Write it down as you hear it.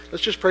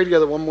Let's just pray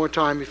together one more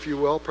time, if you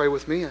will. Pray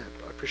with me. I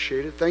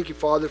appreciate it. Thank you,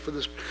 Father, for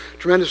this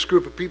tremendous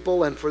group of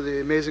people and for the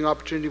amazing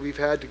opportunity we've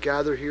had to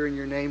gather here in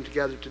your name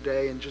together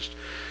today, and just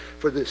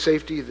for the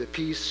safety, the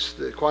peace,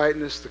 the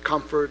quietness, the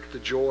comfort, the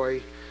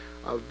joy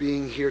of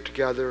being here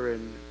together.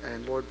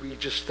 And Lord, we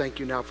just thank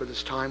you now for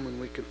this time when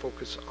we can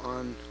focus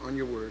on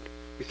your word.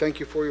 We thank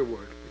you for your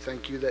word. We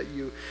thank you that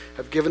you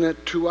have given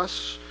it to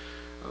us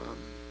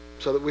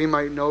so that we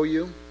might know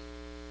you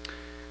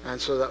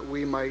and so that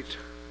we might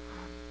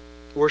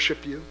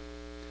worship you.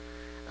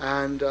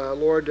 And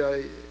Lord,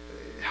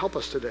 help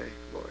us today,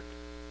 Lord.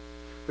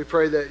 We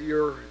pray that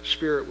your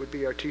Spirit would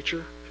be our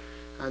teacher,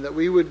 and that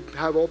we would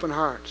have open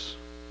hearts,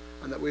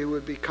 and that we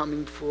would be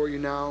coming before you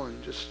now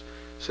and just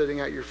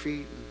sitting at your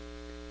feet and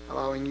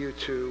allowing you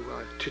to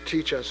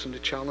teach us and to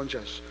challenge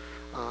us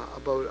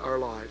about our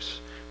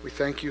lives. We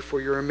thank you for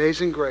your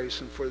amazing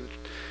grace and for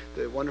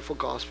the wonderful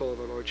gospel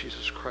of our Lord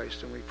Jesus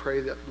Christ. And we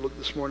pray that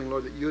this morning,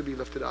 Lord, that you would be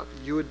lifted up,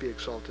 you would be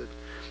exalted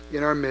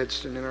in our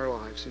midst and in our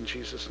lives. In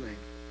Jesus' name,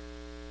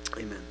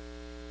 amen.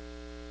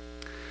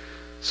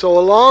 So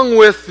along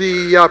with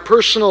the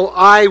personal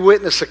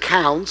eyewitness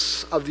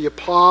accounts of the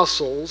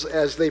apostles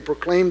as they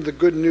proclaimed the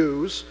good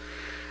news,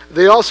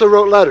 they also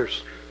wrote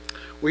letters.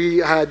 We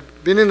had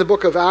been in the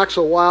book of Acts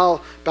a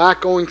while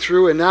back going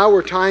through, and now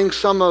we're tying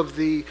some of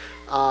the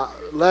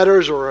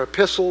letters, or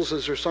epistles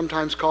as they're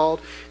sometimes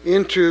called,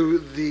 into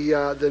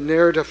the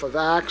narrative of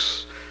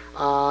Acts.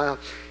 So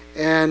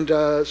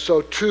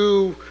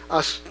 2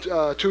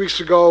 weeks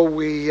ago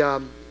we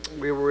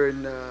were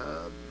in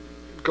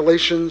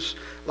Galatians.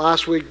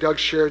 Last week Doug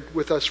shared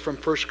with us from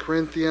 1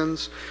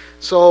 Corinthians.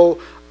 So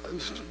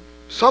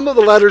some of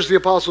the letters the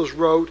apostles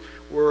wrote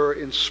were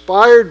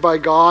inspired by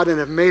God and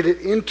have made it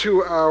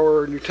into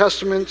our New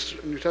Testament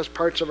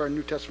parts of our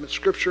New Testament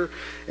scripture,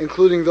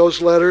 including those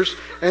letters,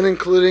 and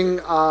including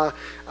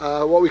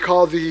what we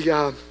call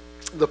the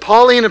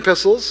Pauline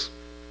epistles.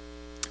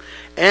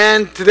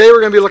 And today we're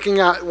going to be looking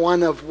at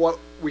one of what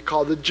we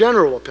call the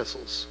general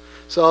epistles.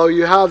 So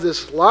you have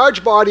this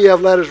large body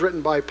of letters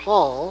written by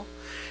Paul,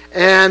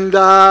 and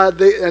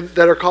that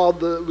are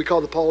called we call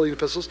the Pauline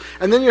epistles.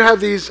 And then you have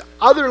these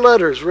other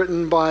letters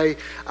written by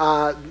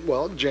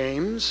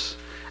James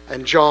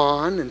and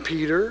John and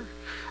Peter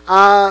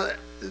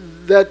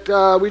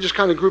that we just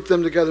kind of group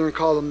them together and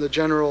call them the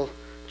general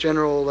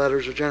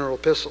letters or general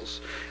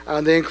epistles.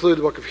 And they include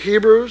the book of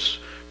Hebrews,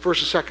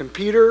 1st and 2nd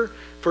Peter,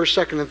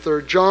 1st, 2nd, and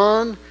 3rd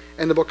John,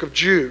 and the book of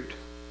Jude.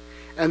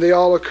 And they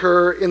all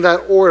occur in that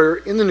order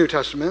in the New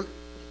Testament.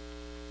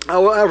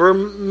 However,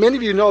 many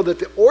of you know that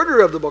the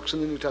order of the books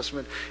in the New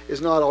Testament is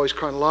not always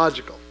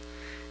chronological.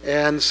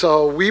 And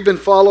so we've been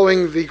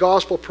following the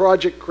Gospel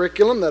Project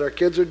curriculum that our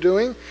kids are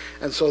doing.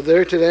 And so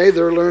they're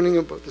learning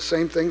about the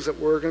same things that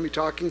we're going to be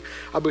talking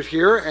about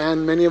here.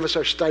 And many of us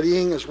are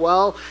studying as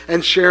well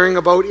and sharing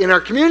about in our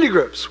community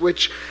groups,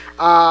 which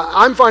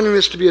I'm finding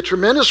this to be a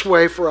tremendous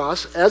way for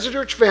us as a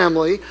church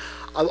family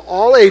of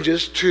all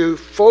ages to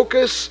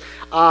focus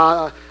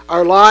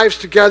our lives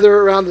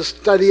together around the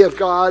study of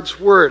God's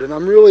Word. And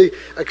I'm really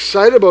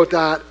excited about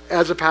that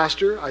as a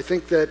pastor. I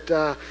think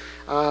that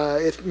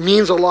it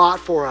means a lot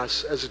for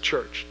us as a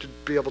church to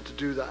be able to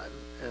do that.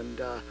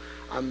 And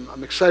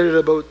I'm excited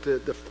about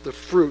the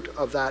fruit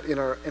of that in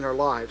our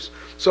lives.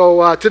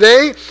 So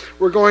today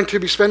we're going to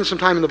be spending some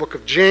time in the book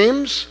of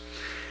James.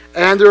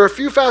 And there are a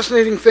few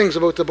fascinating things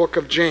about the book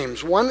of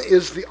James. One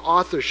is the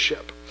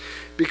authorship,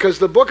 because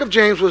the book of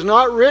James was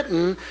not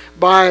written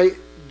by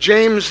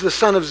James, the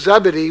son of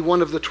Zebedee,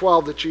 one of the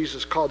 12 that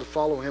Jesus called to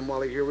follow him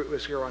while he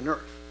was here on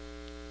earth.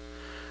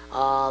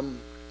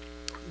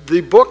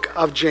 The book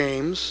of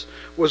James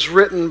was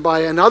written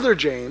by another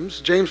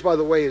James. James, by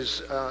the way,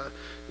 is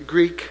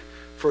Greek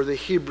for the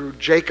Hebrew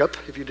Jacob,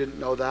 if you didn't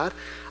know that.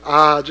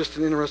 Just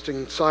an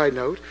interesting side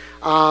note.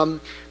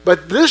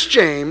 But this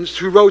James,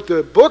 who wrote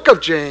the book of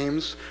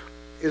James,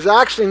 is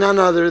actually none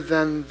other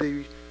than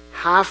the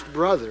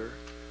half-brother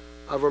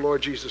of our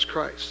Lord Jesus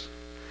Christ.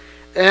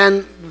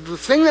 And the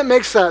thing that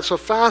makes that so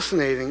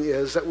fascinating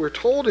is that we're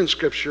told in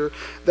Scripture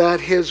that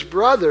his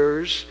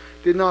brothers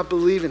did not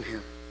believe in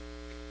him.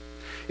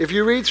 If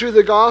you read through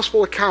the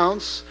gospel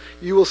accounts,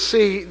 you will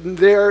see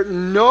at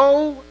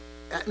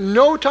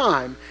no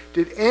time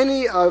did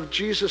any of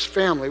Jesus'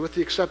 family, with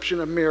the exception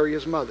of Mary,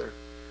 his mother,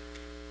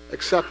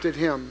 accepted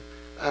him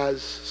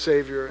as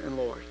Savior and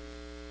Lord.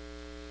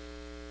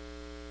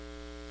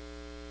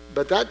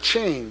 But that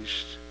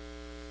changed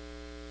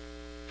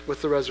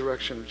with the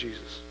resurrection of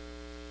Jesus.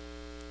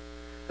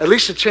 At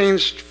least it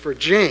changed for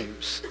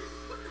James.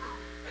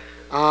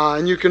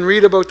 And you can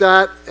read about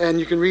that, and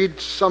you can read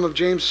some of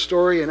James'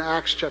 story in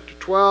Acts chapter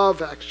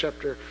 12, Acts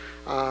chapter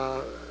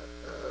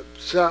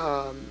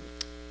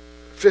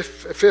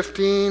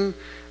 15,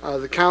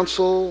 the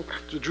council,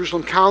 the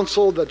Jerusalem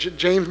council that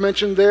James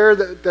mentioned there,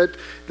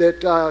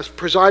 that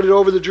presided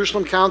over the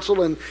Jerusalem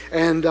council and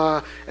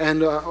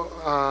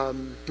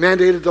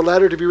mandated the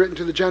letter to be written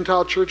to the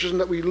Gentile churches, and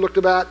that we looked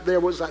at there,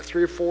 was that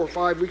 3 or 4 or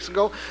 5 weeks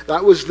ago?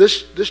 That was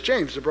this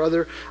James, the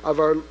brother of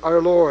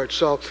our Lord.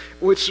 So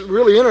it's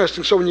really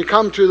interesting. So when you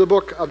come to the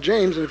book of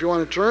James, and if you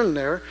want to turn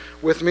there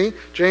with me,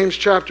 James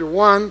chapter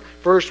 1,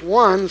 verse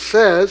 1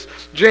 says,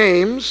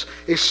 James,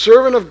 a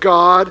servant of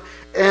God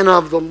and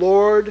of the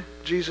Lord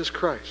Jesus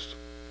Christ.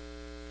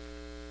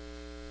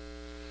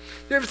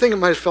 You ever think it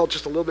might have felt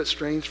just a little bit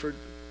strange for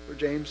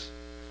James?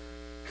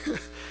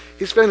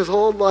 He spent his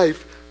whole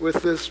life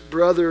with this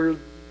brother,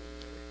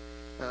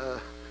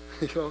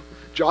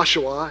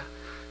 Joshua,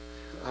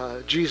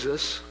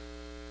 Jesus.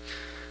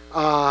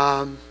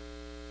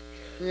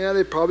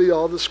 They probably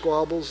all the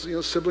squabbles,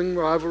 sibling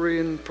rivalry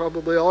and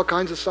probably all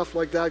kinds of stuff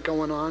like that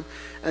going on.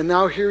 And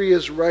now here he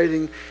is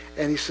writing,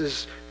 and he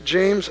says,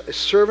 James, a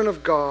servant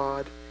of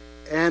God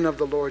and of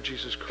the Lord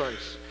Jesus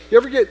Christ. You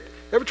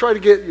ever try to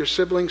get your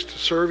siblings to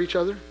serve each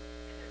other?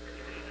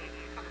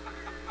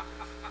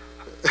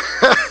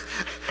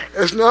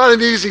 It's not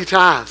an easy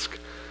task.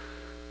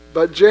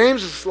 But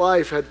James's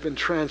life had been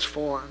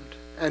transformed,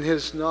 and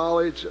his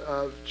knowledge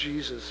of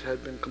Jesus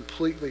had been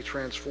completely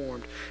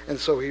transformed. And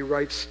so he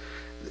writes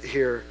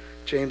here,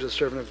 James, a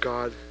servant of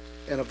God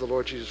and of the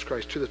Lord Jesus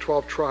Christ, to the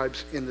 12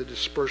 tribes in the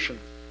dispersion.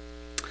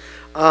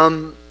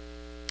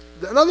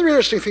 Another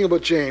interesting thing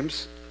about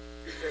James,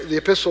 the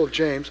Epistle of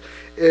James,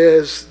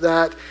 is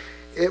that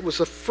it was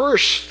the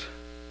first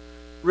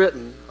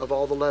written of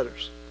all the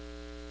letters.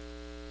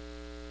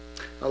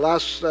 Now,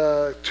 last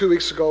 2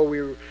 weeks ago,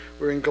 we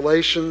were in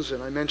Galatians,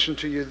 and I mentioned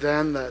to you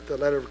then that the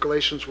letter of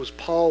Galatians was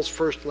Paul's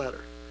first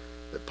letter.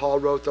 That Paul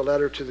wrote the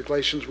letter to the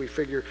Galatians, we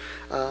figure,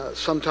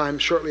 sometime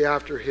shortly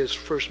after his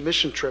first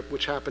mission trip,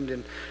 which happened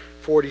in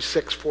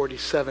 46,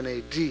 47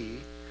 A.D.,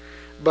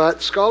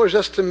 but scholars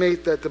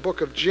estimate that the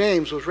book of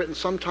James was written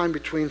sometime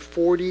between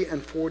 40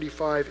 and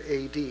 45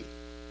 A.D.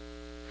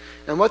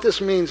 And what this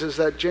means is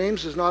that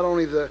James is not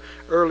only the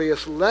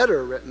earliest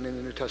letter written in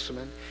the New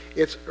Testament,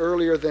 it's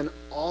earlier than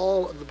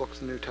all of the books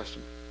in the New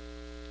Testament.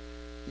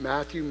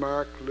 Matthew,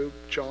 Mark, Luke,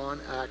 John,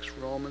 Acts,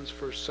 Romans,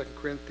 1st, 2nd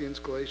Corinthians,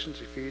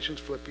 Galatians,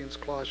 Ephesians, Philippians,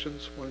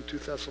 Colossians, 1 and 2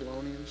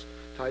 Thessalonians,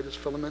 Titus,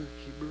 Philemon,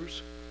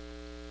 Hebrews,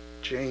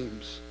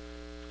 James,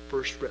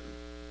 first written.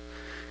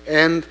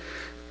 And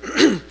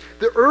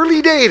the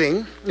early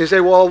dating, you say,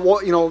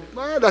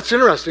 that's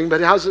interesting, but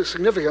how's it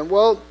significant?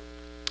 Well,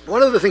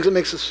 one of the things that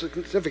makes it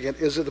significant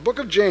is that the book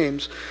of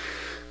James,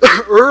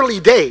 early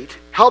date,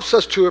 helps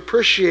us to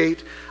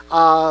appreciate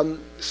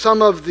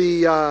some of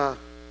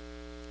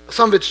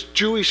its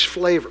Jewish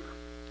flavor.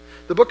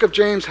 The book of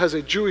James has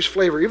a Jewish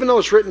flavor, even though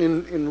it's written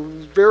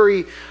in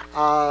very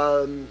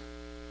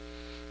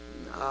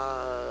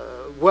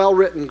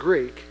well-written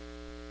Greek.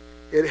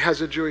 It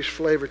has a Jewish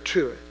flavor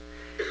to it.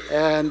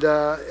 And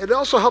it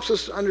also helps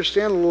us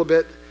understand a little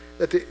bit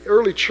that the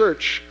early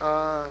church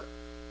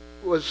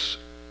was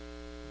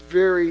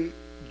very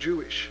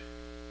Jewish,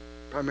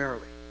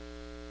 primarily.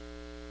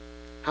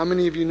 How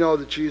many of you know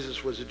that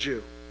Jesus was a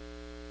Jew?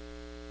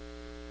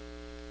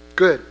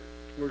 Good.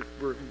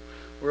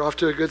 We're off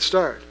to a good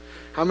start.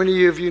 How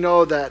many of you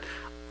know that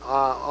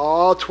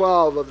all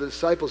 12 of the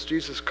disciples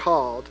Jesus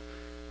called,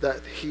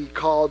 that he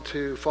called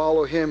to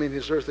follow him in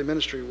his earthly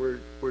ministry, were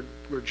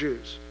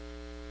Jews?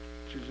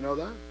 Did you know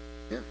that?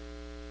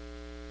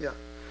 Yeah.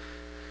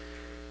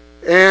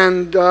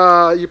 And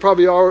you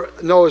probably all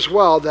know as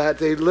well that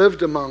they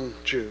lived among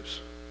Jews,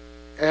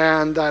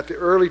 and that the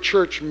early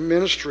church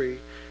ministry,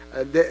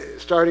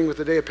 starting with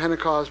the day of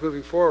Pentecost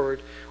moving forward,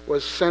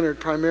 was centered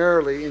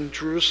primarily in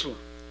Jerusalem,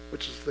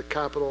 which is the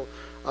capital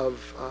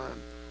of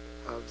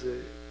the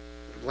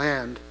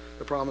land,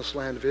 the promised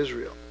land of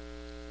Israel.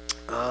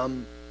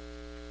 And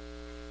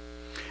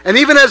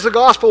even as the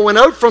gospel went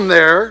out from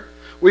there,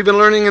 we've been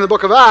learning in the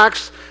book of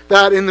Acts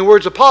that, in the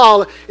words of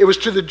Paul, it was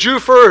to the Jew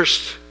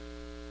first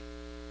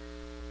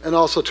and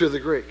also to the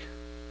Greek.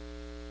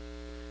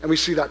 And we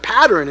see that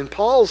pattern in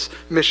Paul's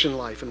mission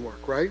life and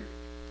work, right?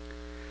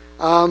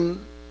 And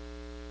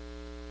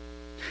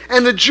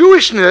the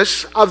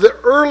Jewishness of the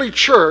early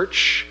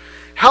church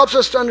helps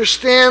us to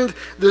understand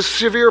the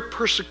severe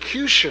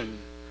persecution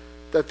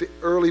that the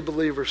early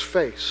believers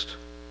faced.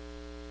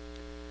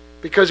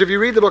 Because if you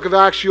read the book of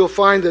Acts, you'll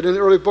find that in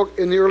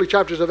the early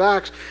chapters of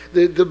Acts,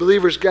 the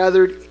believers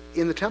gathered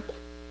in the temple.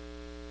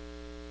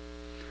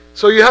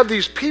 So you have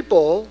these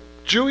people,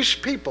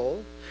 Jewish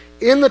people,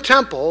 in the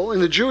temple, in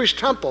the Jewish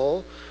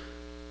temple,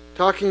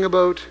 talking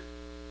about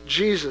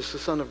Jesus, the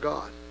Son of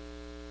God,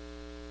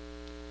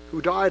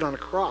 who died on a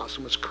cross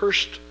and was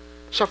cursed,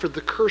 suffered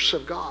the curse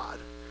of God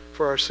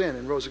for our sin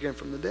and rose again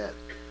from the dead.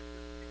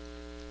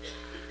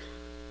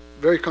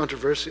 Very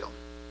controversial.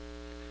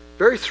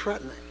 Very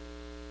threatening.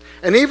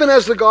 And even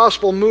as the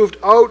gospel moved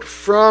out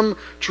from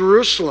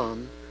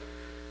Jerusalem,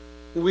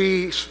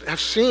 we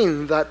have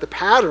seen that the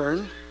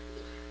pattern,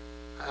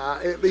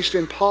 at least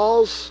in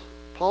Paul's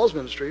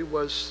ministry,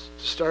 was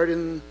to start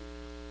in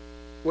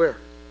where?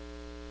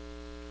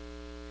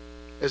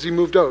 as he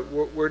moved out?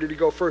 Where did he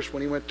go first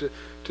when he went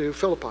to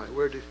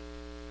Philippi?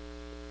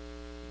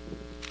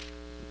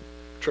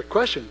 Trick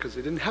question, because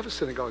they didn't have a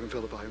synagogue in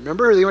Philippi.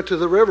 Remember, they went to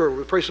the river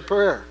with a place of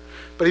prayer.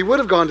 But he would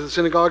have gone to the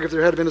synagogue if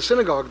there had been a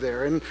synagogue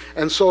there.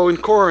 And so in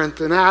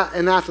Corinth and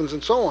Athens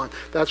and so on,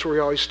 that's where he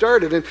always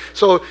started. And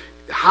so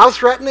how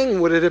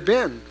threatening would it have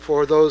been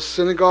for those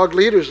synagogue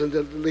leaders and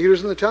the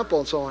leaders in the temple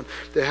and so on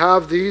to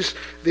have these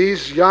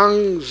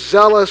young,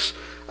 zealous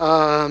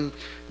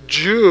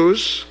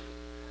Jews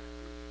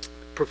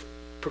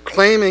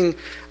proclaiming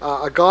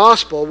a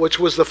gospel which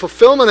was the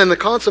fulfillment and the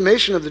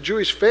consummation of the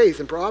Jewish faith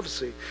and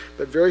prophecy,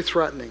 but very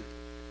threatening.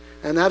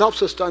 And that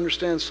helps us to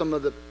understand some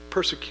of the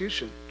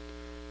persecution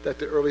that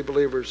the early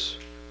believers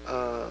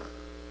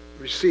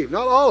received.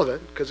 Not all of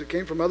it, because it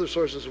came from other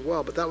sources as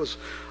well, but that was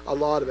a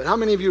lot of it. How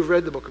many of you have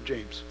read the book of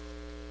James?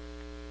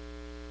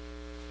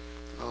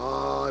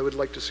 I would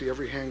like to see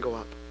every hand go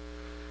up.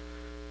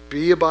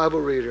 Be a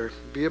Bible reader.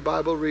 Be a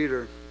Bible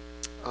reader.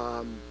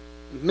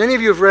 Many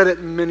of you have read it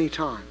many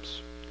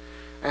times.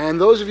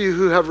 And those of you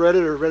who have read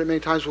it or read it many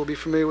times will be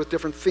familiar with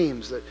different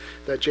themes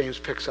that James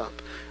picks up.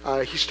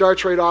 He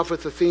starts right off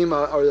with the theme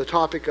or the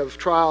topic of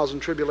trials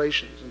and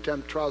tribulations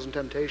and trials and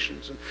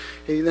temptations. And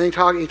then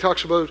he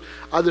talks about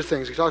other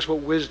things. He talks about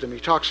wisdom. He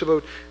talks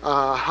about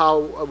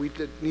how we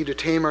need to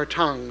tame our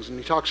tongues. And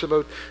he talks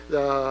about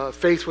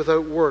faith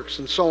without works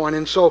and so on.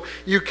 And so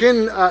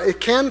it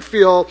can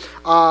feel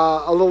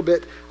a little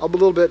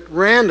bit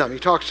random. He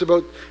talks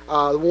about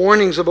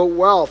warnings about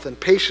wealth and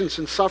patience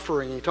and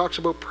suffering. He talks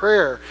about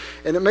prayer.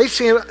 And it may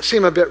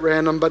seem a bit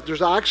random, but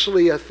there's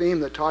actually a theme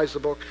that ties the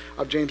book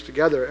of James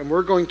together. And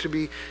we're going to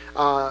be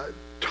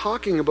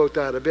talking about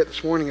that a bit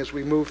this morning as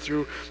we move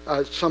through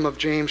some of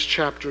James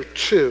chapter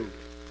 2.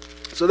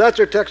 So that's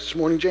our text this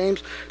morning,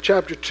 James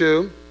chapter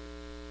 2.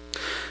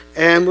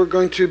 And we're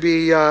going to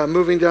be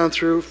moving down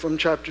through from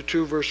chapter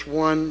 2, verse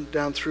 1,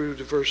 down through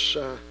to verse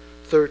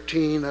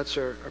 13. That's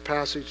our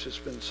passage that's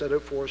been set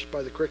out for us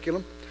by the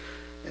curriculum.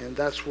 And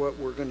that's what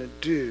we're going to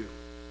do.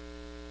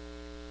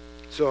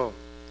 So,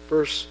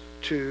 verse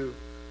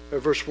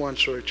 1,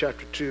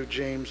 chapter 2,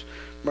 James.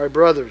 My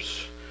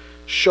brothers,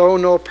 show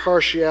no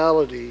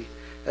partiality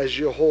as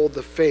you hold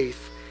the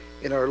faith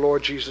in our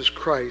Lord Jesus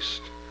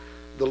Christ,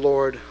 the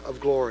Lord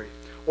of glory.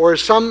 Or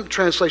as some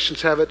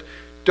translations have it,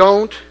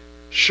 don't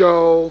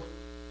show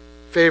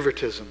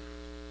favoritism.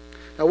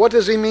 Now, what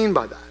does he mean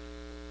by that?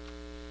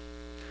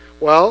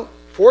 Well,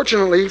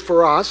 fortunately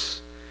for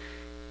us,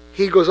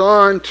 he goes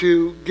on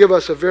to give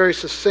us a very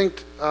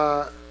succinct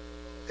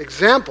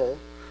example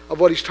of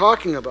what he's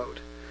talking about.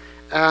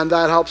 And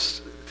that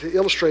helps to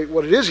illustrate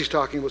what it is he's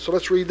talking about. So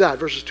let's read that,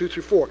 verses 2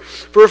 through 4.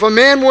 For if a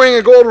man wearing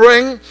a gold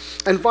ring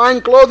and fine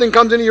clothing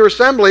comes into your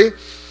assembly,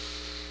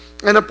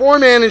 and a poor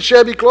man in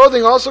shabby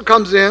clothing also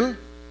comes in,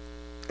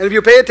 and if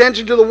you pay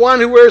attention to the one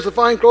who wears the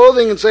fine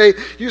clothing and say,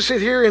 you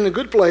sit here in a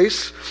good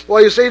place,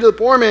 while you say to the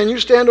poor man, you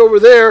stand over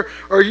there,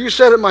 or you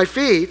sit at my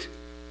feet,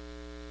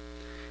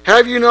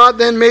 have you not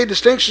then made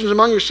distinctions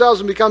among yourselves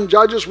and become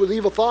judges with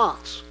evil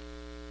thoughts?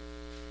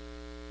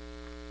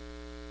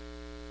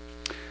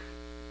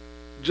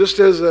 Just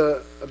as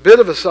a bit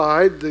of a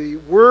side, the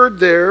word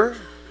there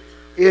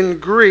in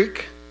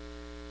Greek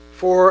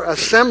for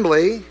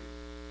assembly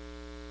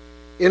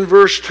in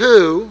verse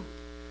 2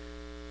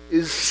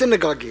 is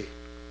synagogue,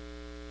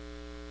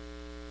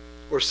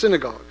 or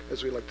synagogue,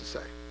 as we like to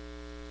say.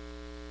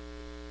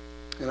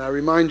 And I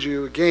remind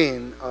you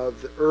again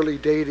of the early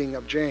dating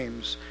of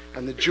James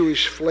and the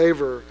Jewish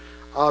flavor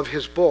of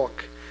his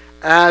book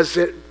as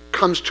it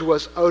comes to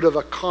us out of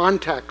a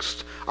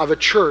context of a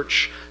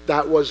church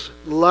that was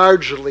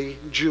largely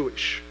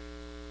Jewish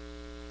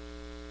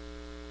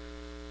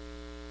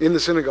in the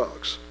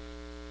synagogues,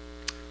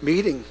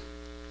 meeting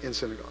in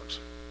synagogues.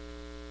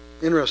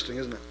 Interesting,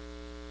 isn't it?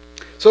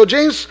 So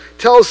James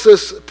tells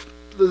this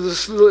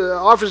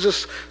offers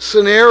this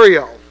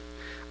scenario,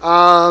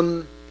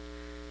 and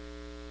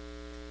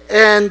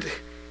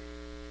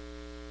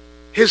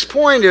his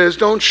point is,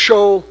 don't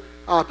show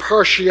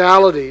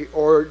partiality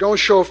or don't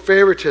show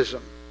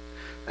favoritism.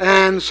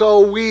 And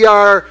so we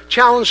are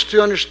challenged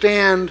to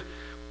understand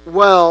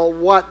well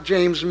what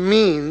James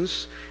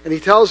means, and he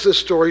tells this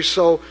story.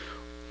 So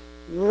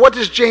what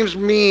does James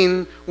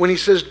mean when he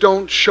says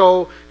don't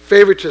show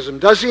favoritism?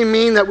 Does he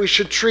mean that we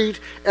should treat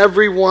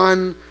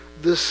everyone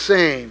the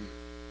same?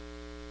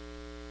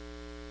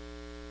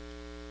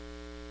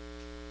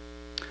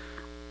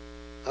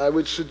 I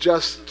would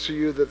suggest to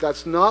you that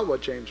that's not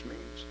what James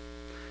means,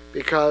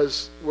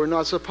 because we're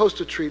not supposed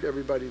to treat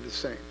everybody the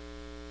same.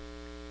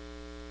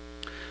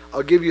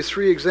 I'll give you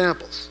 3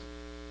 examples.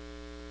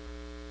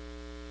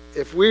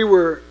 If we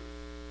were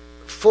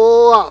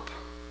full up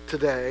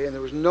today and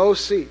there was no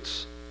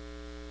seats,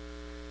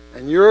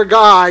 and you're a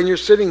guy and you're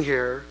sitting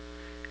here,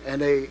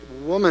 and a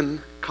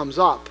woman comes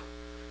up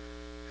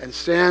and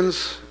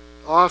stands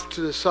off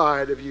to the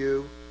side of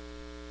you,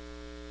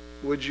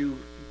 would you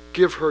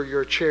give her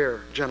your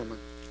chair, gentlemen?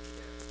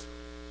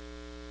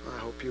 I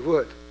hope you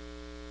would.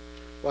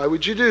 Why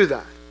would you do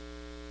that?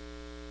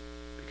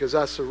 Because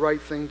that's the right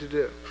thing to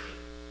do.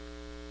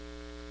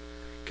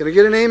 Can I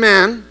get an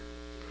amen?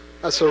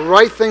 That's the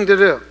right thing to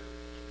do.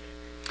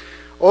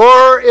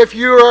 Or if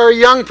you are a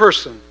young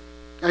person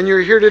and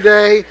you're here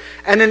today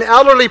and an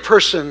elderly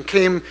person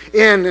came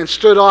in and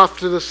stood off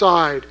to the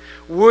side,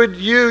 would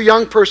you,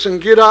 young person,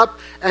 get up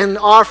and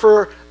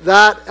offer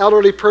that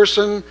elderly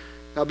person?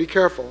 Now be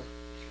careful.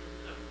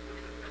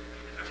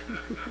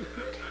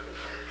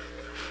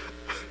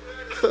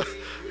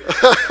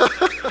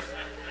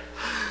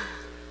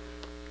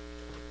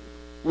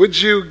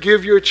 Would you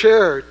give your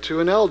chair to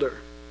an elder?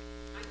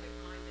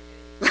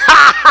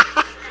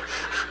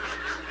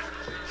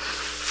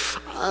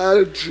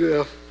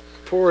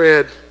 Poor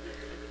Ed.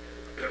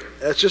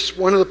 That's just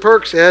one of the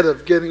perks, Ed,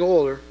 of getting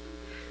older.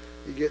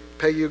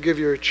 You give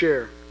your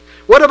chair.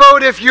 What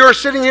about if you're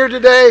sitting here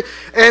today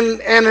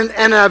and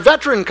a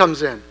veteran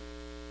comes in?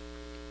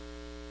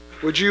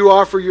 Would you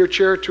offer your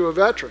chair to a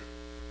veteran?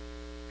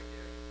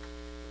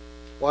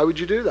 Why would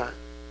you do that?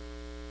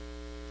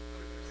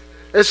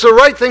 It's the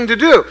right thing to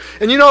do.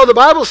 And you know, the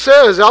Bible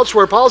says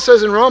elsewhere, Paul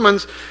says in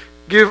Romans,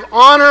 give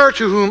honor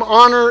to whom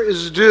honor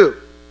is due.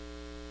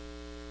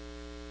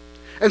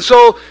 And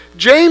so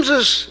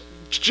James'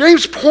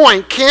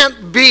 point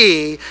can't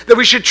be that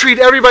we should treat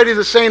everybody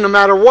the same no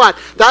matter what.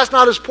 That's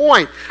not his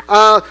point.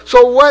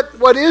 So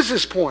what is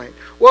his point?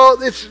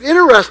 Well, it's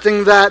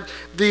interesting that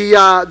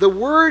the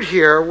word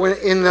here when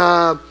in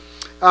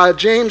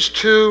James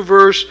 2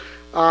 verse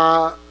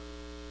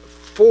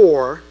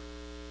 4.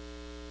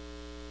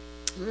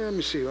 Let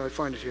me see if I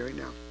find it here right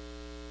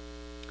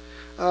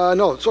now.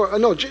 No,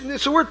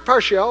 it's the word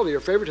partiality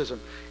or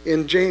favoritism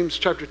in James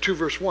chapter 2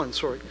 verse 1.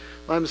 Sorry,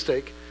 my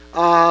mistake.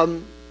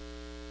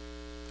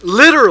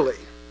 Literally,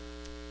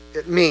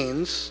 it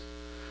means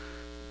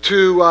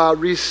to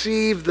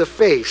receive the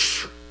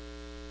face.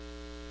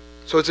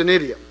 So it's an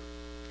idiom.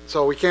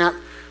 So we can't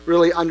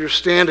really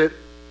understand it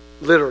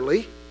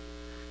literally,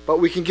 but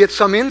we can get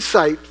some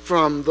insight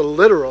from the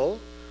literal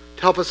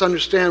to help us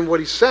understand what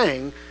he's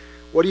saying.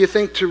 What do you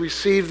think to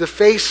receive the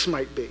face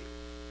might be?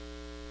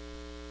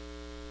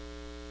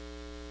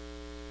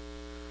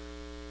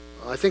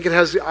 I think it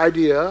has the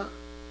idea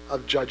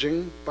of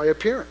judging by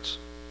appearance.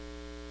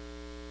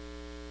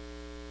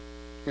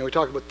 We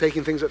talk about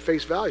taking things at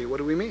face value. What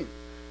do we mean?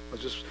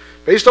 Well, just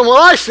based on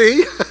what I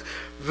see,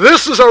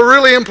 this is a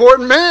really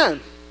important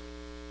man.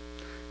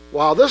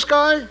 Wow, this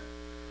guy,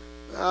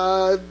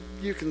 why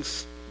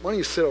don't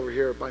you sit over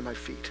here by my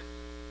feet?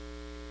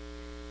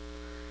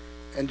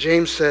 And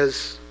James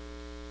says,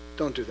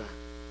 don't do that.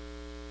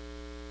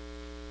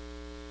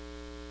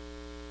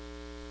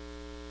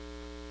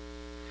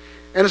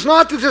 And it's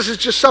not that this is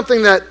just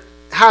something that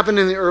happened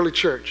in the early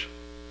church.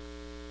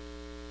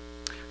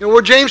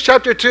 We're James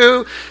chapter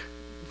 2,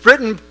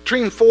 written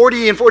between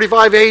 40 and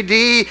 45 AD.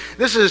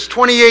 This is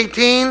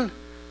 2018.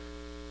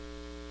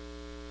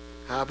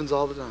 Happens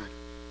all the time.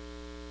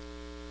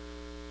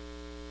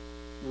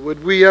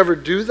 Would we ever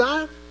do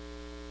that?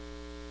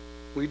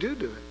 We do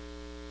it.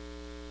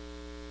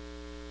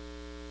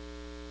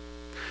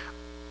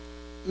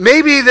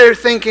 Maybe they're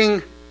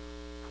thinking,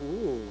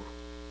 ooh,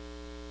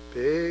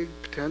 big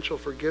potential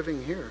for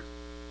giving here.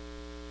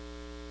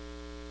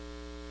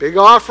 Big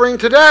offering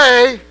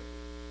today.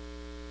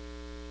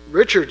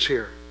 Richard's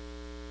here.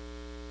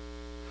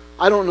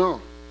 I don't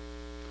know.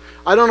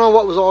 I don't know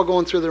what was all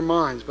going through their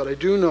minds, but I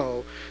do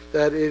know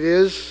that it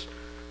is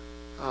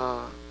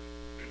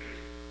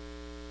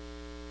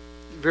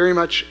very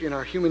much in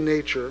our human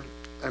nature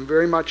and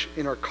very much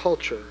in our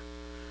culture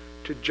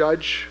to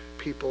judge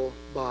people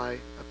by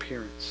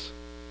appearance.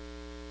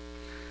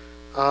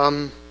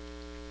 I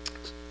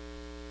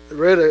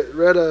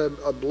read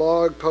a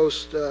blog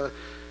post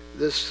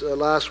this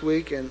last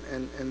week, and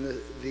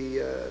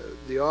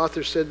the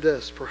author said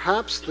this: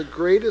 perhaps the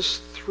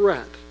greatest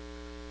threat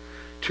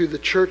to the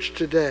church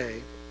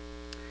today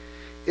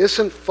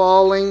isn't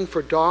falling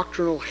for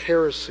doctrinal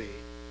heresy,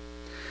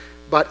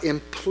 but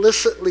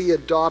implicitly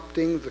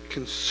adopting the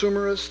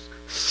consumerist,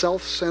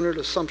 self-centered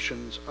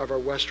assumptions of our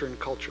Western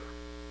culture.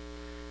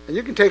 And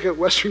you can take a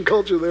Western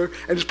culture there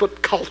and just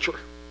put culture.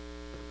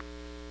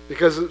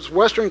 Because it's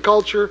Western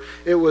culture,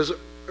 it was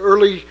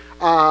early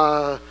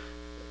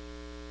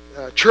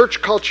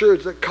church culture,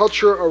 it's the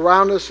culture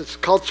around us, it's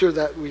culture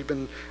that we've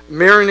been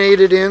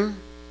marinated in,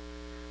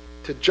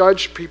 to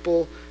judge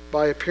people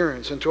by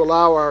appearance and to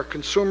allow our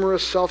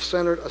consumerist,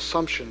 self-centered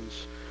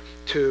assumptions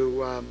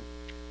to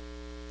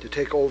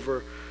take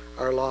over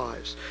our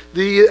lives.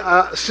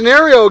 The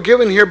scenario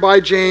given here by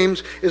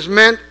James is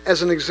meant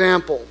as an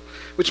example,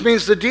 which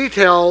means the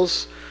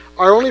details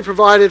are only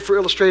provided for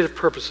illustrative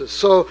purposes.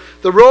 So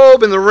the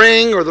robe and the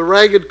ring or the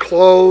ragged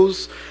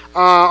clothes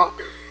are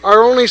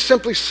only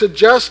simply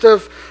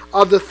suggestive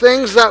of the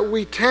things that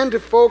we tend to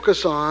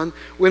focus on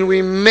when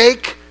we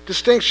make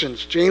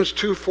distinctions. James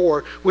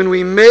 2:4, when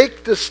we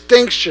make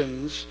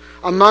distinctions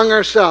among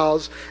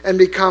ourselves and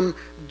become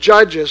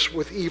judges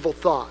with evil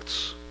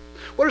thoughts.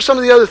 What are some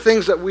of the other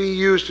things that we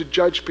use to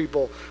judge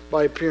people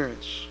by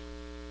appearance?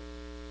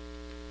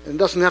 And it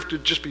doesn't have to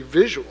just be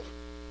visual,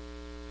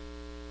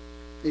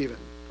 even,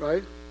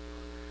 right?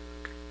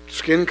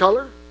 Skin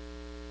color,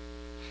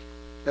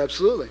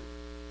 Absolutely.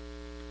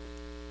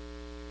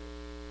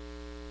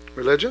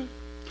 Religion?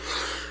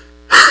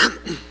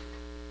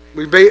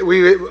 We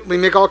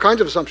make all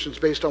kinds of assumptions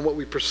based on what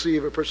we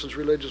perceive a person's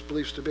religious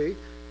beliefs to be.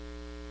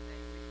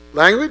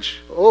 Language?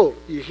 Oh,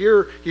 you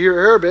hear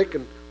Arabic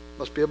and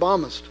must be a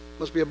bombist.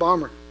 Must be a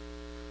bomber.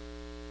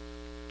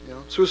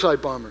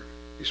 Suicide bomber.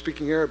 He's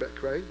speaking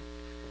Arabic, right?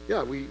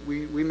 Yeah,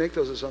 we make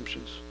those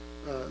assumptions.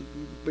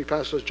 We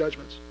pass those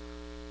judgments.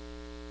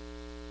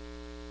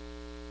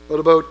 What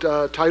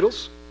about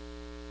titles?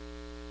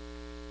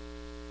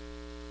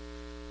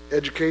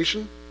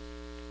 Education?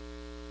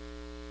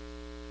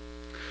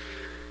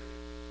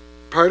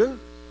 Pardon?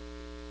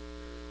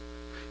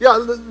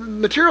 Yeah, the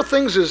material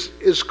things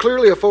is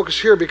clearly a focus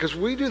here because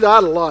we do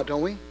that a lot,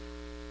 don't we?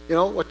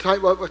 What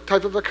type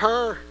of a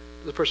car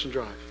does the person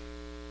drive?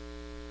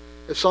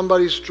 If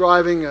somebody's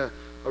driving a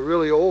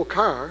really old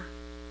car,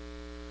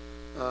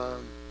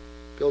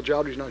 Bill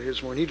Jowdy's not here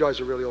this morning. He drives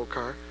a really old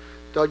car.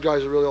 Doug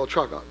drives a really old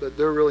truck, but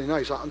they're really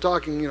nice. I'm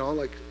talking,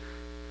 like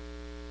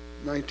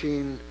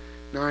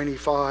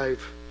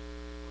 1995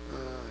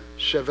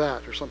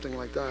 Chevette or something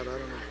like that. I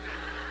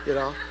don't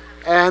know.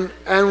 And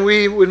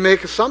we would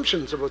make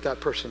assumptions about that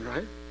person,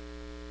 right?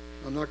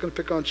 I'm not going to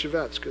pick on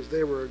Chevettes because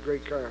they were a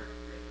great car.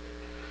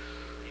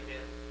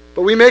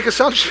 But we make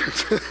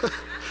assumptions.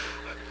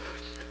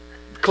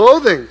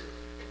 Clothing,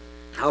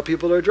 how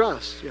people are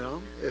dressed,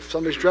 If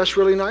somebody's dressed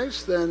really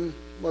nice, then,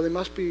 they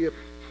must be a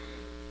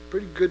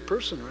pretty good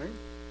person, right?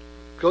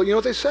 You know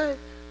what they say?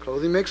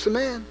 Clothing makes the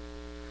man.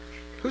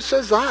 Who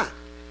says that?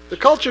 The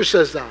culture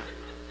says that.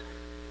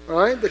 All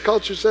right? The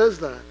culture says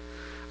that.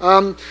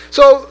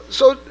 So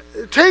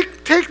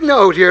take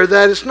note here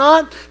that it's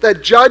not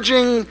that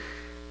judging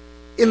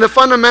in the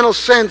fundamental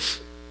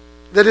sense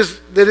that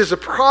is a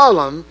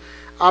problem.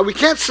 We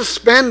can't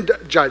suspend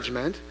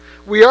judgment.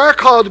 We are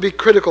called to be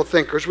critical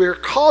thinkers. We are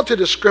called to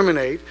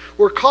discriminate.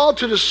 We're called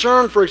to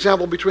discern, for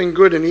example, between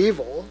good and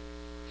evil.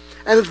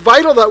 And it's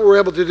vital that we're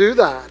able to do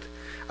that.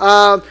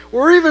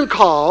 We're even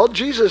called,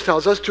 Jesus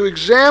tells us, to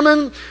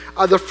examine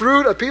the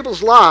fruit of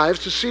people's lives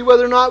to see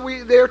whether or not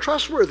they are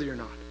trustworthy or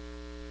not.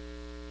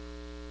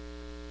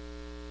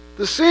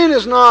 The sin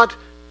is not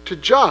to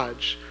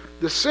judge.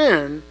 The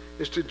sin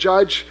is to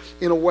judge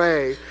in a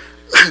way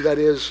that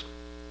is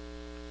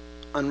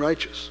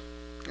unrighteous.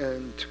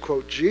 And to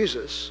quote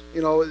Jesus,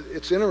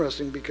 it's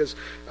interesting because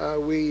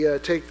we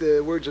take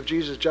the words of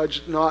Jesus,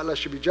 judge not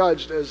lest you be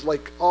judged, as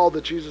like all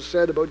that Jesus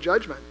said about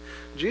judgment.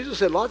 Jesus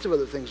said lots of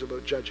other things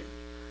about judging.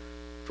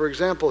 For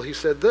example, he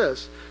said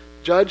this,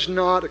 judge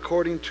not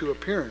according to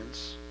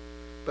appearance,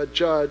 but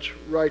judge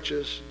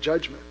righteous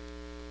judgment.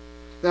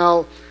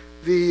 Now,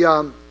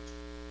 the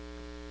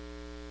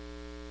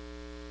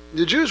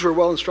Jews were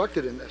well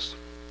instructed in this.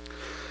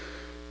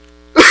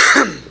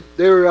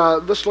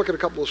 Let's look at a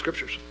couple of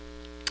scriptures.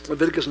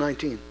 Leviticus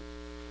 19.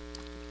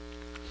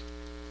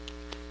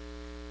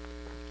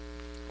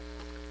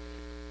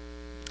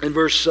 In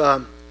verse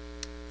 11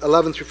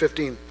 through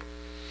 15.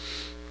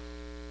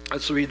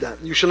 Let's read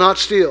that. You shall not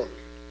steal.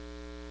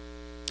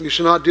 You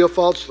shall not deal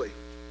falsely.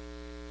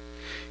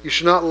 You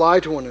shall not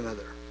lie to one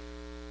another.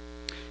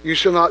 You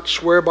shall not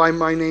swear by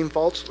my name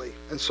falsely,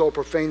 and so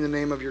profane the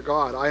name of your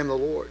God. I am the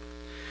Lord.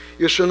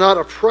 You shall not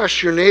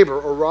oppress your neighbor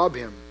or rob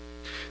him.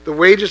 The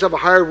wages of a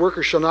hired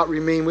worker shall not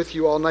remain with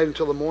you all night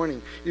until the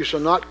morning. You shall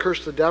not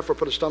curse the deaf or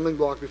put a stumbling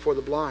block before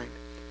the blind,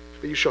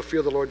 but you shall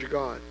fear the Lord your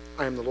God.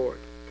 I am the Lord.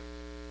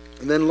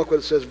 And then look what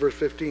it says, verse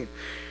 15.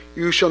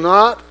 You shall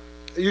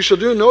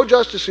do no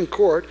justice in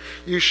court.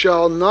 You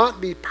shall not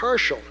be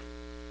partial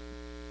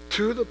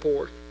to the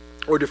poor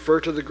or defer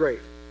to the great,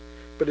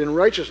 but in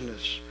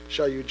righteousness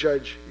shall you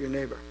judge your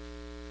neighbor.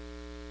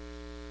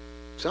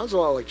 Sounds a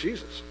lot like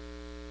Jesus.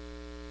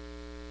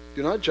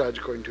 Do not judge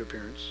according to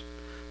appearance,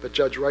 but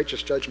judge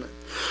righteous judgment.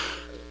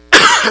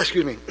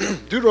 Excuse me.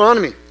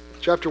 Deuteronomy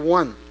chapter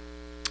 1,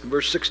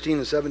 verse 16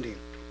 and 17.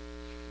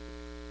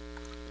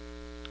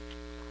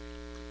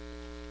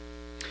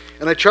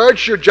 And I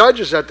charged your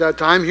judges at that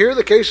time, hear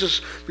the cases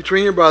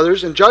between your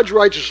brothers, and judge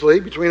righteously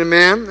between a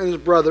man and his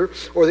brother,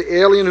 or the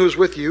alien who is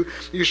with you.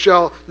 You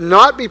shall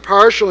not be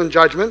partial in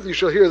judgment. You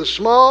shall hear the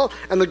small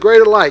and the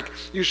great alike.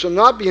 You shall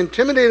not be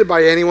intimidated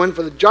by anyone,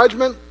 for the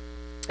judgment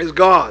is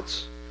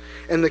God's.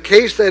 And the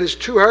case that is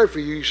too hard for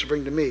you, you shall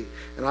bring to me,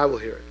 and I will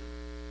hear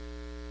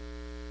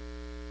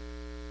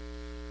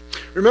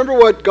it. Remember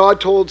what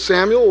God told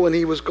Samuel when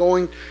he was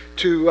going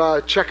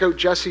to check out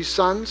Jesse's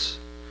sons?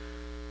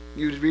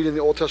 You read in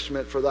the Old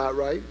Testament for that,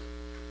 right?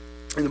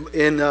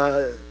 In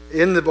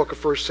the book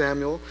of 1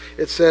 Samuel,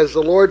 it says,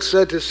 the Lord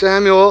said to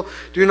Samuel,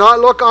 do not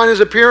look on his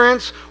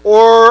appearance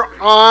or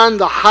on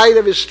the height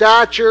of his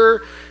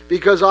stature,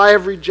 because I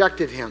have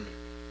rejected him.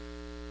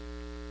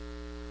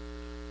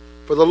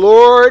 For the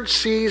Lord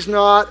sees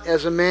not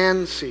as a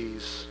man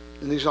sees.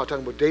 And he's not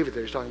talking about David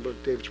there. He's talking about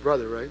David's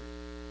brother, right?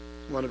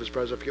 One of his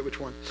brothers, I forget which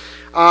one.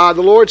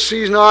 The Lord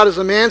sees not as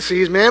a man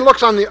sees. Man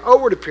looks on the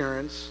outward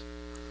appearance,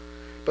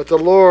 but the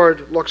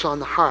Lord looks on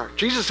the heart.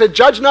 Jesus said,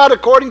 judge not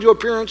according to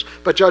appearance,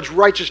 but judge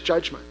righteous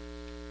judgment.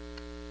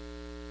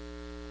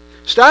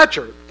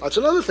 Stature, that's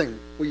another thing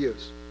we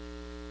use.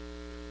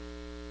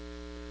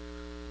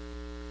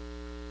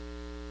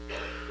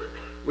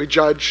 We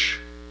judge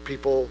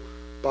people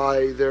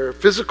by their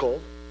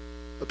physical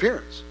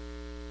appearance.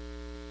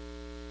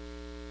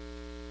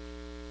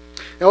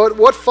 Now,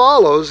 what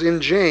follows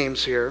in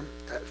James here,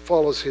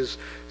 follows his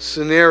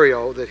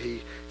scenario that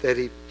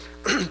he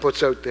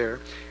puts out there,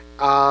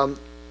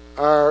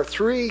 are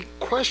three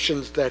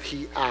questions that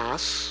he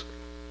asks,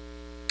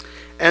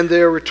 and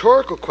they're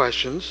rhetorical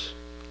questions,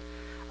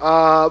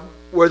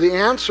 where the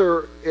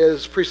answer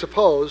is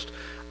presupposed,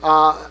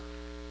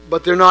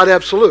 but they're not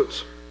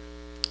absolutes.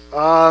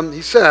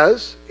 He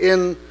says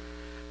in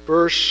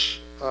verse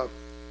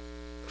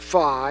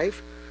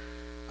 5,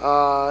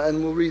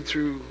 and we'll read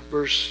through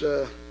verse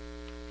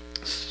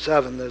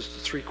 7. There's the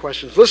three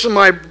questions. Listen,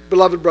 my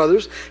beloved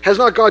brothers, has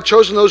not God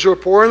chosen those who are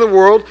poor in the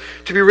world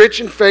to be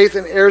rich in faith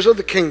and heirs of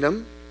the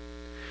kingdom,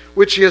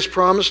 which he has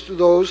promised to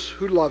those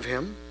who love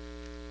him?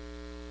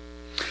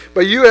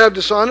 But you have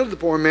dishonored the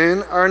poor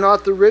man. Are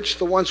not the rich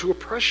the ones who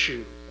oppress you,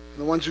 and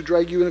the ones who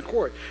drag you into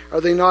court?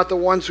 Are they not the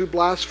ones who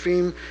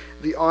blaspheme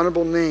the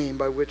honorable name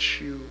by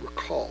which you were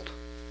called?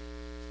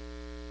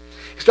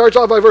 He starts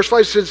off by verse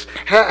 5, says,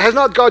 has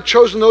not God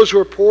chosen those who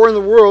are poor in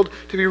the world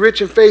to be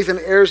rich in faith and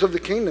heirs of the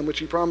kingdom, which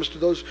he promised to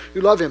those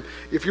who love him?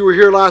 If you were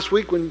here last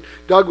week when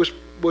Doug was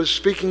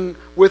speaking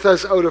with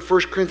us out of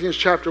 1 Corinthians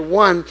chapter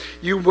 1,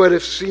 you would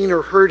have seen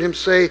or heard him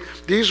say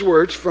these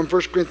words from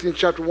 1 Corinthians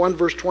chapter 1,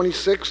 verse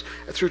 26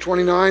 through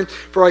 29.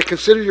 For I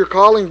consider your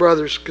calling,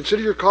 brothers,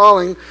 consider your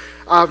calling.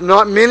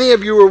 Not many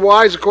of you were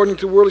wise according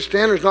to worldly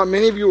standards. Not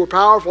many of you were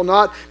powerful.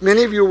 Not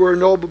many of you were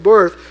noble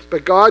birth.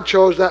 But God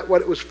chose that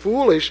what was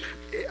foolish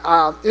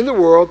in the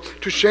world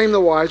to shame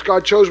the wise.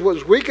 God chose what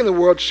was weak in the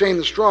world to shame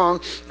the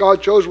strong.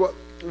 God chose what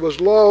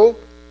was low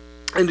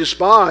and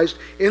despised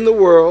in the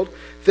world,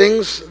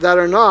 things that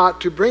are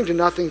not, to bring to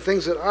nothing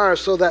things that are,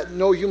 so that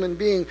no human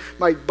being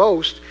might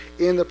boast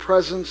in the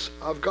presence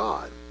of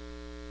God.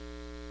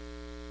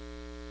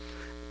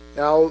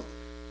 Now,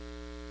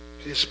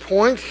 his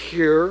point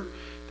here,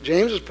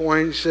 James's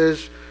point, he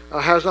says,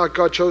 has not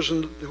God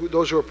chosen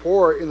those who are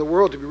poor in the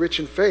world to be rich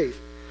in faith?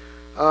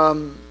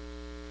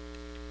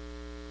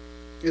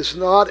 It's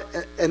not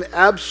an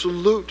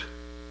absolute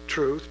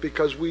truth,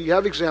 because we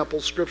have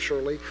examples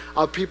scripturally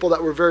of people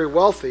that were very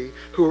wealthy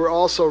who were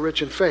also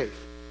rich in faith.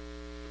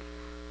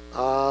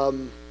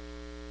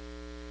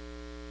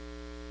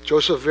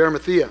 Joseph of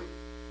Arimathea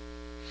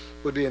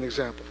would be an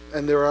example,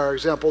 and there are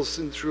examples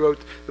throughout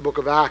the book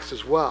of Acts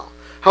as well.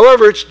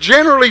 However, it's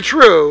generally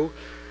true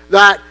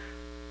that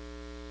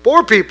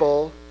poor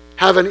people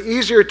have an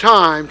easier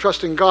time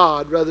trusting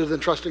God rather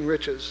than trusting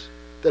riches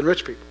than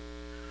rich people.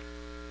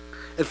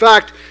 In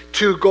fact,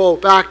 to go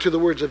back to the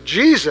words of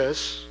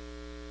Jesus,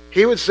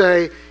 he would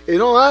say, you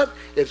know what?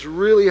 It's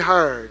really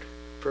hard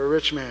for a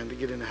rich man to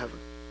get into heaven.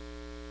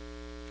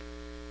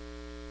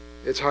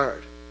 It's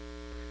hard.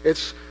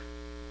 It's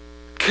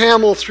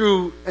camel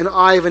through an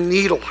eye of a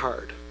needle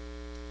hard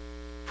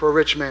for a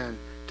rich man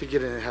to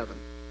get into heaven.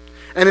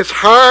 And it's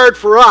hard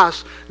for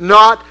us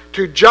not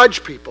to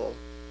judge people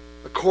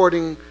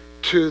according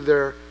to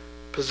their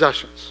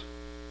possessions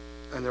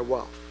and their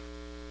wealth.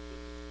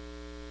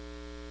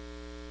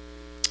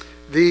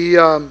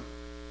 The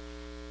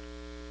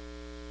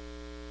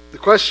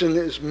question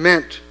is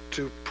meant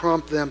to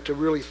prompt them to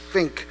really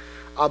think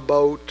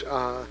about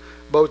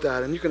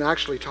that. And you can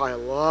actually tie a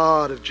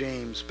lot of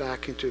James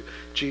back into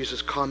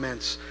Jesus'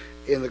 comments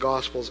in the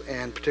Gospels,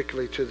 and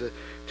particularly to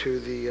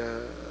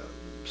the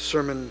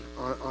Sermon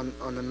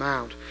on the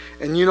Mount.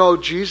 And you know,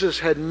 Jesus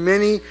had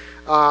many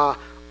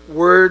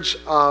words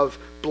of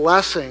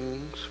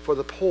blessings for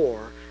the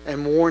poor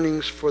and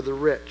warnings for the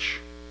rich.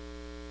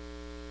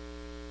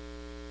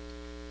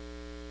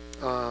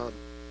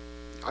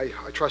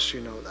 I trust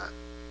you know that.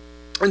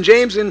 And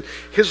James, in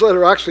his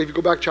letter, actually, if you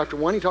go back to chapter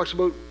 1, he talks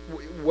about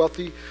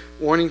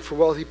warning for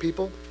wealthy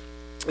people.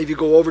 If you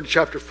go over to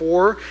chapter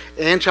 4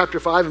 and chapter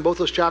 5, in both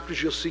those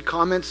chapters, you'll see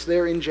comments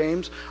there in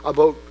James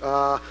about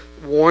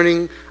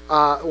warnings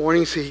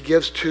he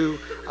gives to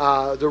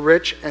the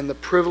rich and the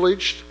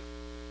privileged.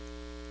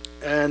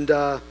 And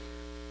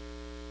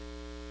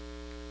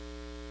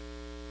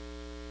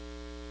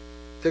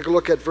take a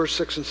look at verse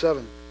 6 and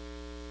 7.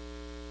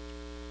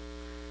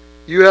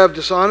 You have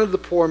dishonored the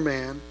poor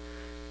man.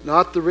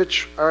 Not the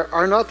rich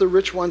are not the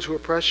rich ones who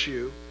oppress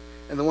you,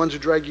 and the ones who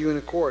drag you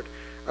into court?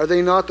 Are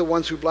they not the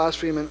ones who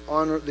blaspheme and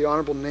honor the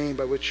honorable name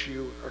by which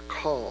you are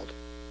called?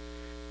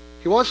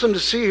 He wants them to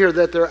see here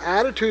that their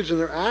attitudes and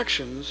their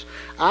actions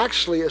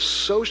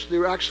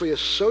they're actually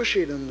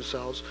associating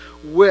themselves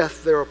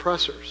with their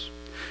oppressors.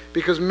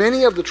 Because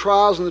many of the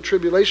trials and the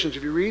tribulations,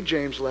 if you read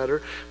James'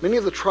 letter, many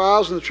of the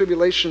trials and the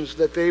tribulations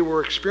that they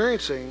were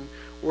experiencing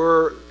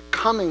were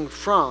coming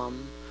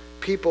from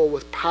people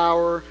with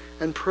power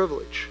and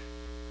privilege.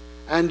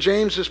 And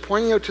James is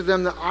pointing out to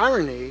them the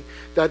irony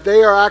that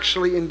they are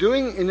actually,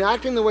 in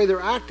acting the way they're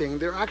acting,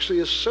 they're actually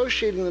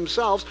associating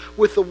themselves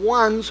with the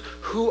ones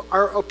who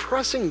are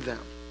oppressing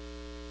them.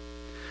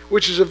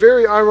 which is a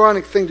very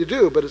ironic thing to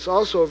do, but it's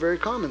also a very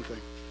common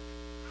thing.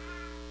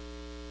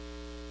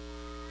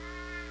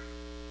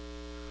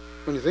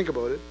 When you think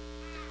about it.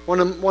 One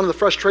of the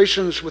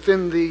frustrations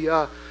within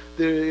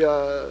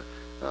the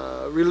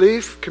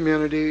relief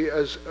community,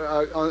 as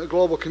a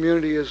global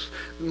community, is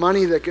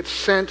money that gets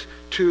sent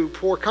to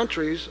poor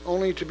countries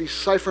only to be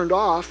siphoned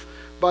off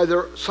by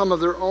some of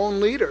their own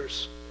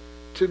leaders,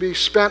 to be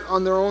spent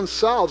on their own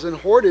selves and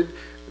hoarded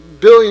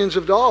billions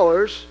of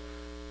dollars.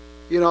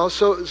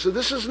 So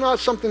this is not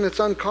something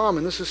that's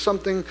uncommon. This is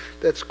something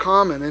that's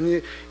common.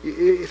 And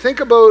you think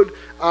about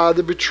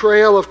the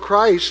betrayal of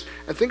Christ,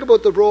 and think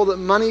about the role that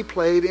money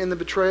played in the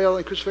betrayal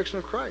and crucifixion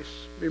of Christ.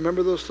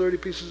 Remember those 30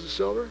 pieces of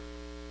silver?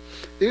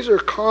 These are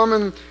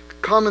common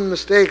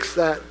mistakes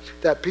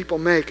that people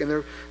make,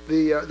 and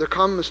they're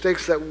common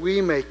mistakes that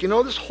we make.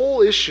 This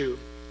whole issue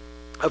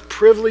of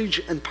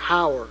privilege and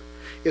power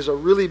is a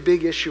really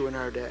big issue in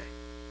our day.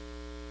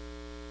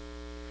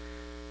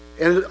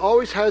 And it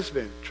always has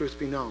been, truth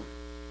be known.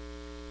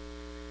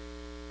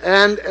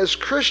 And as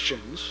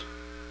Christians,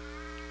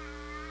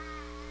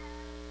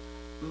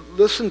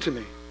 listen to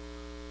me.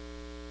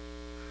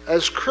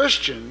 As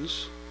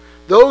Christians,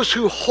 those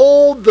who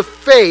hold the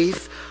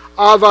faith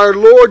of our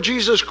Lord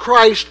Jesus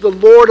Christ, the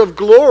Lord of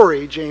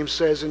glory, James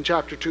says in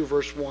chapter 2,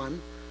 verse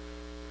 1,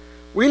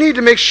 we need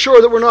to make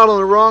sure that we're not on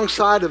the wrong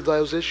side of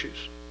those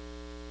issues.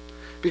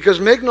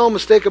 Because make no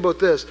mistake about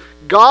this,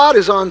 God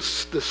is on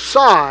the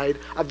side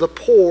of the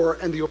poor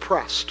and the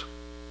oppressed.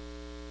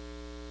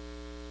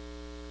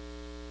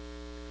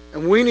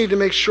 And we need to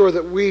make sure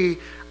that we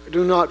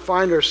do not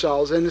find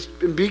ourselves, and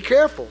be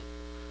careful,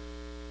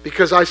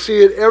 because I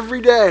see it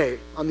every day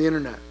on the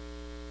internet.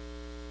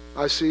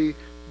 I see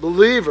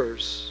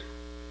believers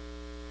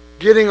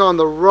getting on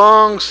the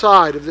wrong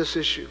side of this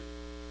issue.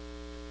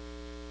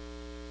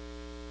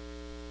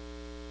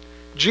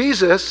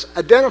 Jesus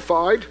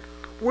identified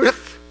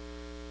with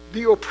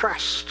the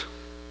oppressed.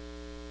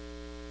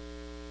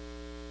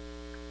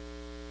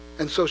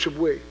 And so should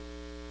we.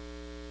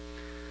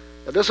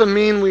 That doesn't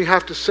mean we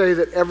have to say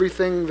that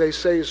everything they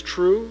say is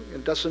true.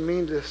 It doesn't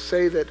mean to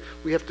say that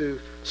we have to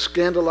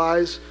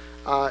scandalize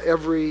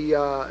every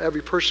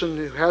person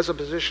who has a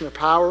position of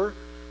power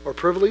or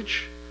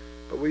privilege.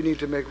 But we need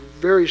to make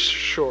very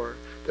sure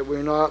that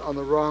we're not on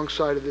the wrong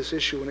side of this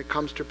issue when it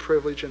comes to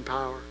privilege and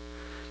power.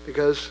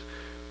 Because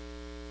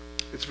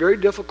it's very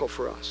difficult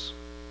for us.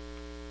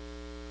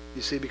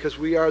 You see, because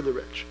we are the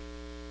rich.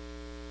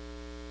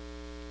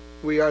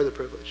 We are the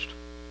privileged.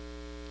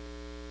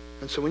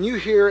 And so when you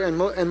hear,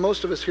 and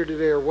most of us here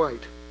today are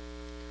white,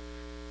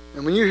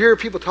 and when you hear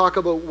people talk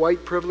about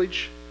white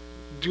privilege,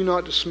 do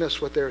not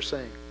dismiss what they're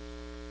saying.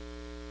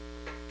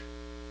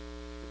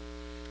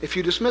 If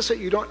you dismiss it,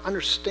 you don't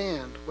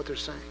understand what they're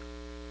saying.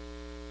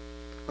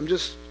 I'm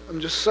just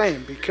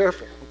saying, be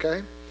careful,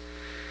 okay?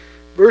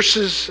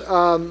 Verses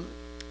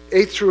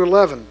 8 through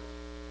 11.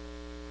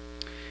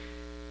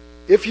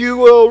 If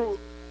you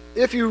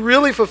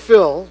really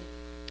fulfill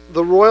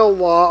the royal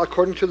law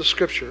according to the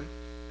Scripture,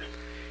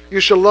 you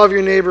shall love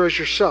your neighbor as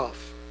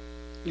yourself.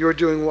 You are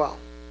doing well.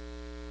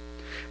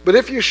 But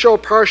if you show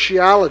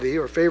partiality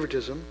or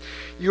favoritism,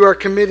 you are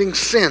committing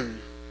sin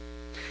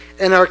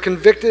and are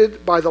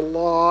convicted by the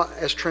law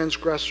as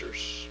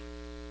transgressors.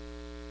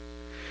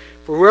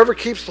 For whoever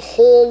keeps the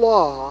whole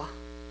law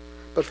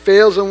but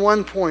fails in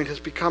one point has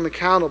become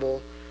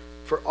accountable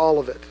for all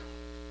of it.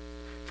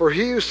 For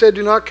he who said,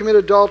 do not commit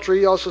adultery,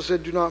 he also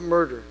said, do not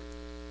murder.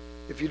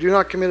 If you do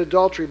not commit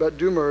adultery but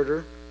do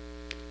murder,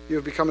 you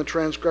have become a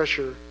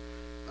transgressor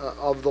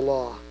of the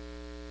law.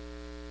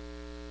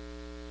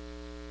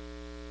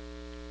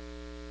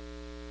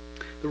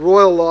 The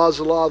royal law is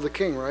the law of the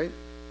king, right?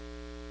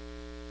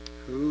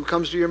 Who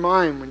comes to your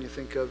mind when you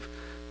think of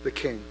the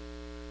king?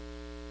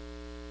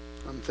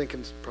 I'm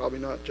thinking probably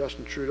not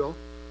Justin Trudeau.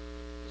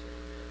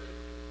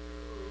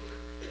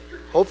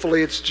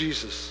 Hopefully it's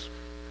Jesus.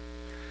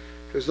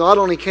 He's not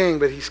only king,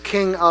 but he's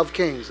King of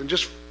kings. And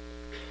just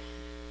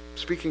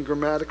speaking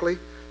grammatically,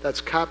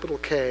 that's capital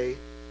K,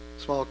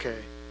 small k.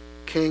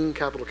 King,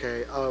 capital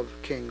K, of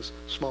kings,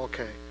 small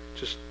k.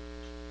 Just,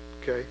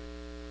 okay?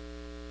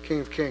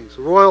 King of kings.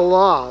 The royal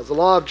law, the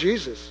law of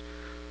Jesus.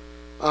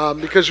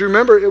 Because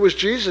remember, it was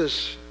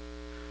Jesus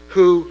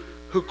who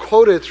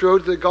quoted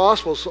throughout the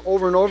Gospels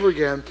over and over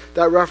again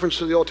that reference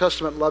to the Old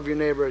Testament, love your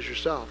neighbor as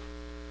yourself,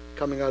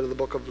 coming out of the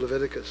book of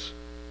Leviticus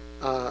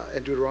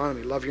and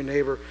Deuteronomy. Love your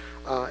neighbor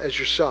as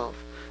yourself.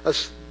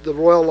 That's the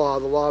royal law,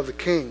 the law of the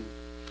king.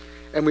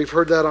 And we've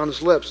heard that on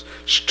his lips.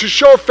 To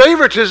show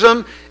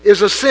favoritism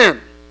is a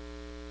sin.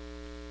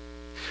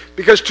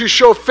 Because to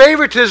show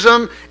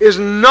favoritism is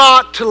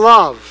not to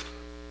love.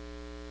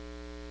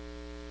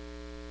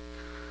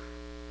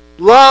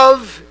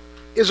 Love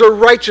is a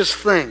righteous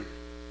thing.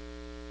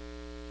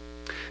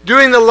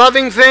 Doing the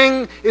loving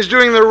thing is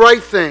doing the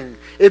right thing.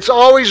 It's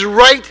always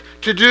right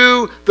to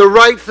do the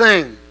right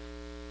thing.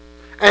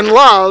 And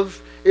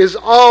love is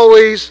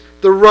always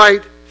the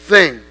right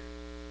thing.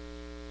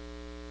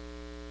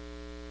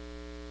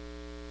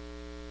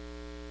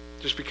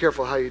 Just be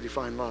careful how you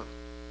define love.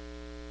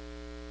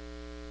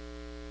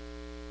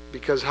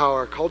 because how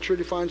our culture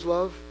defines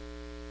love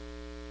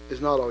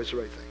is not always the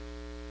right thing.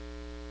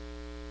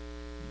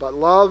 But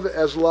love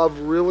as love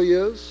really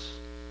is,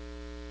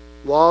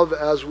 love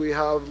as we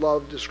have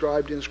love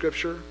described in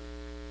Scripture,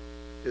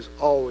 is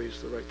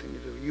always the right thing to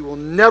do. You will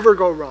never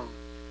go wrong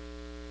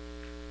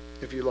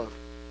if you love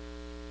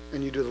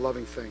and you do the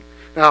loving thing.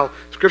 Now,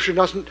 Scripture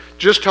doesn't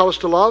just tell us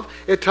to love,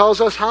 it tells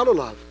us how to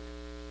love.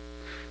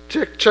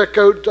 Check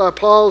out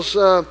Paul's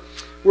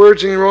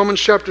words in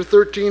Romans chapter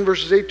 13,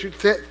 verses 8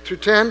 to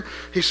 10.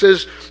 He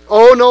says,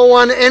 "Owe no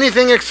one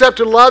anything except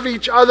to love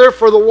each other,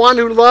 for the one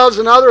who loves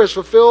another has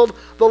fulfilled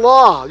the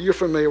law." You're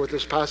familiar with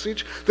this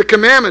passage. The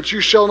commandments: you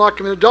shall not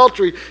commit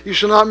adultery, you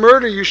shall not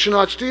murder, you shall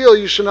not steal,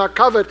 you shall not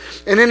covet,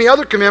 and any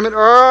other commandment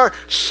are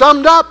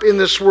summed up in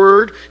this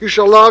word: you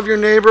shall love your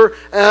neighbor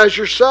as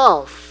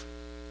yourself.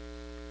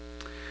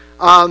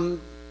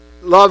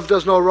 Love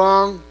does no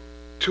wrong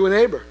to a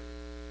neighbor.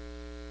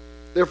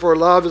 Therefore,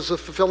 love is the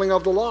fulfilling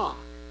of the law.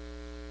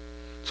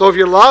 So if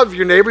you love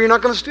your neighbor, you're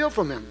not going to steal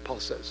from him, Paul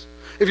says.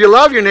 If you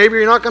love your neighbor,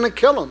 you're not going to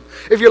kill him.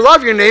 If you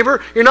love your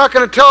neighbor, you're not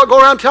going to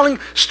go around telling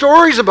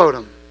stories about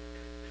him,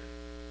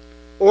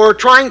 or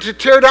trying to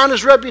tear down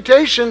his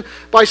reputation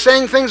by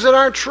saying things that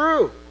aren't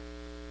true.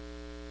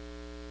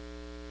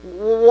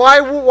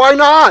 Why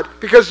not?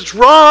 Because it's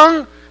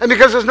wrong, and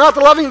because it's not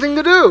the loving thing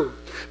to do.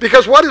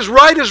 Because what is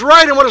right,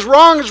 and what is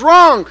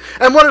wrong,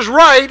 and what is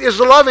right is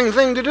the loving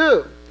thing to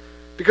do.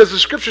 Because the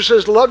Scripture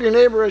says to love your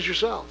neighbor as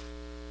yourself.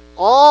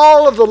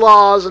 All of the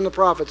laws and the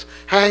prophets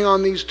hang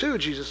on these two,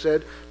 Jesus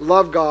said.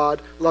 Love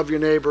God, love your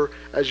neighbor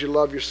as you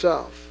love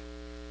yourself.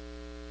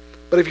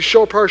 But if you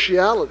show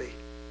partiality,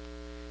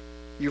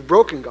 you've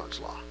broken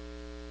God's law.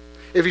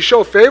 If you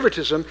show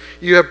favoritism,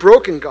 you have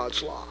broken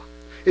God's law.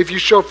 If you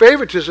show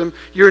favoritism,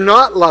 you're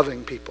not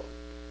loving people.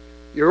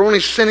 You're only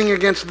sinning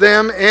against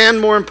them,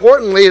 and more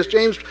importantly, as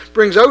James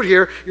brings out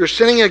here, you're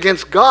sinning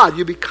against God.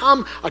 You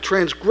become a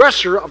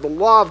transgressor of the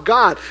law of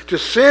God. To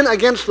sin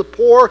against the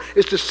poor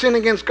is to sin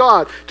against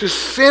God. To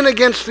sin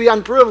against the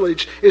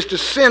unprivileged is to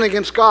sin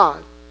against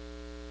God.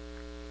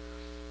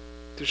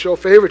 To show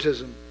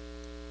favoritism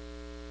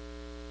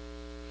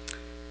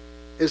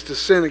is to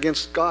sin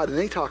against God. And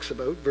he talks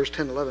about, verse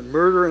 10 and 11,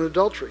 murder and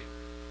adultery.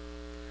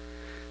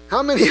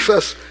 How many of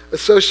us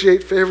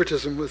associate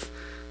favoritism with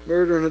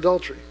murder and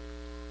adultery?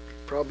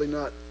 Probably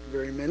not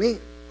very many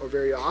or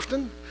very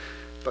often,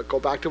 but go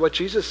back to what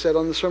Jesus said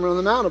on the Sermon on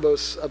the Mount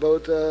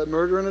about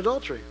murder and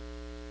adultery.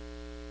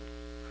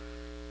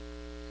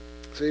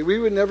 See, we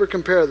would never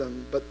compare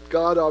them, but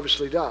God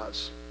obviously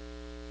does.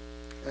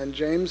 And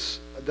James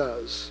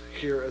does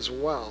here as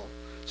well,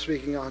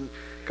 speaking on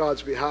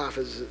God's behalf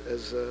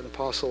as an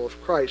apostle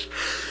of Christ.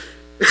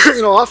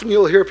 Often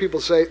you'll hear people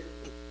say,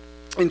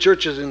 in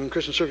churches and in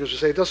Christian circles, you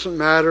say, it doesn't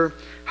matter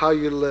how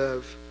you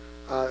live.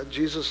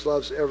 Jesus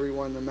loves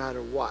everyone no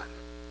matter what.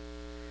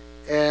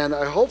 And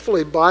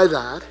hopefully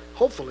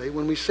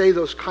when we say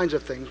those kinds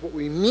of things, what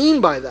we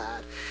mean by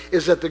that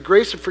is that the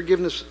grace and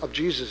forgiveness of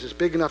Jesus is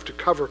big enough to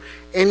cover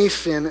any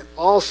sin,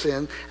 all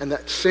sin, and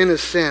that sin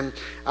is sin,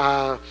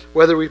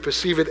 whether we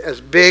perceive it as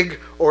big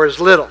or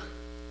as little.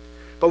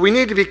 But we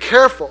need to be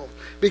careful,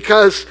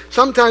 because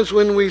sometimes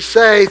when we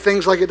say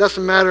things like it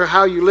doesn't matter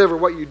how you live or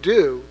what you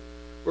do,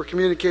 we're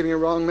communicating a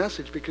wrong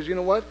message. Because you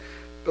know what,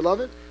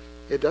 beloved?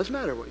 It does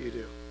matter what you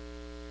do.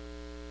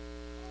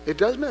 It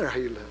does matter how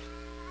you live.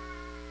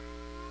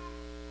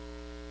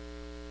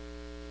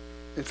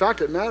 In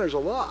fact, it matters a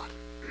lot.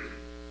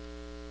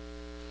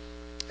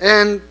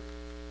 And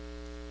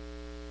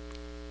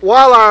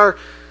while our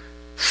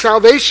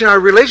salvation, our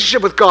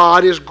relationship with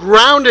God is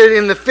grounded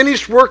in the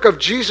finished work of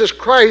Jesus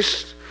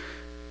Christ,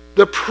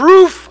 the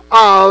proof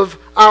of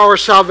our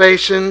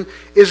salvation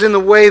is in the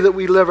way that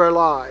we live our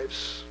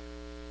lives.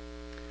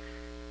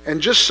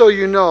 And just so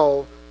you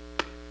know,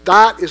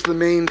 that is the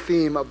main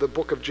theme of the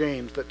book of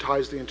James that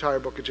ties the entire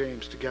book of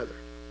James together.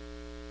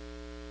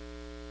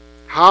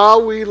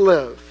 How we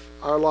live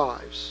our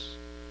lives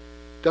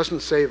doesn't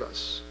save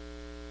us,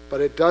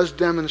 but it does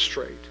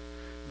demonstrate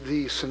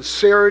the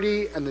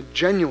sincerity and the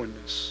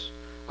genuineness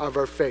of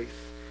our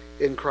faith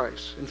in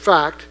Christ. In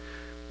fact,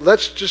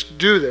 let's just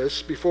do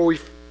this before we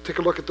take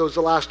a look at the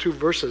last two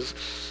verses.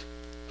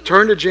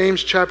 Turn to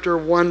James chapter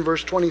 1,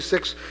 verse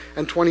 26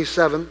 and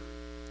 27.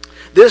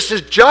 This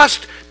is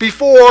just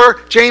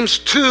before James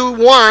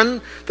 2:1,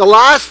 the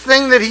last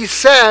thing that he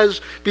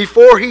says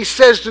before he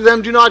says to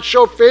them, do not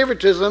show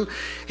favoritism.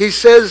 He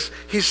says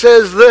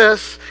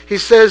this. He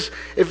says,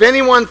 if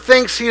anyone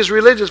thinks he is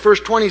religious, verse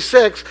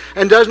 26,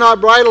 and does not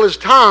bridle his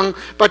tongue,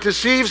 but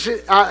deceives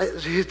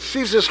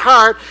his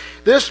heart,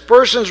 this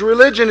person's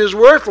religion is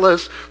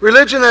worthless.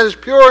 Religion that is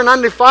pure and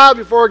undefiled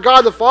before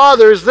God the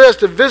Father is this: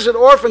 to visit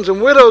orphans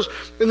and widows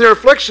in their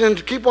affliction, and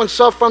to keep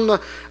oneself from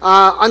the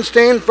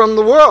unstained from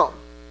the world.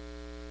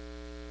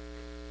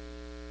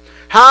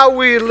 How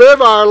we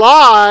live our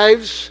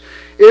lives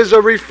is a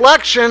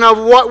reflection of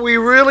what we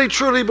really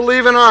truly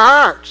believe in our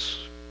hearts.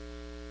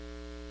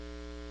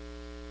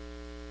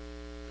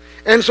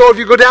 And so if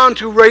you go down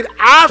to right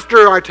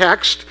after our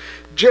text,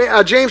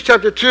 James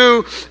chapter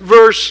 2,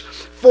 verse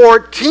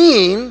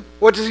 14,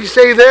 what does he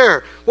say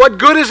there? What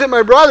good is it,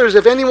 my brothers,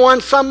 if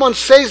someone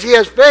says he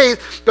has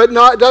faith but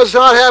does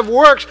not have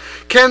works?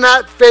 Can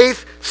that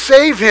faith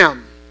save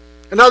him?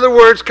 In other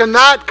words, can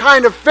that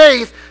kind of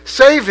faith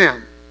save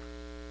him?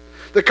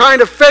 The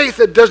kind of faith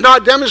that does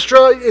not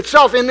demonstrate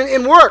itself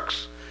in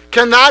works.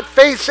 Can that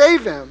faith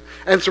save him?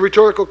 And it's a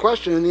rhetorical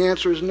question, and the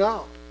answer is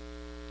no.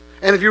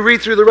 And if you read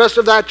through the rest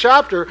of that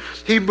chapter,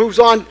 he moves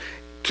on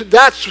to,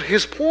 that's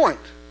his point.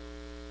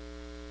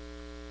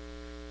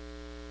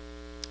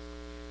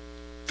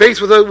 Faith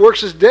without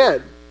works is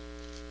dead.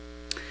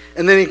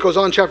 And then he goes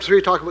on, chapter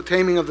 3, talk about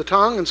taming of the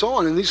tongue and so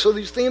on. And so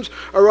these themes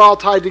are all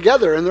tied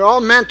together, and they're all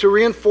meant to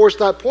reinforce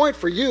that point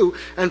for you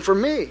and for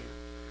me.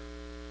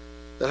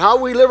 That how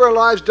we live our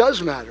lives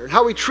does matter, and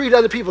how we treat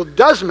other people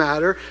does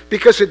matter,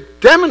 because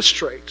it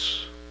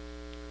demonstrates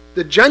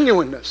the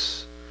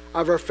genuineness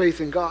of our faith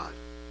in God.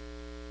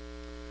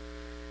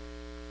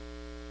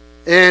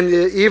 And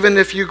even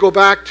if you go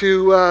back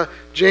to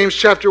James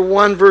chapter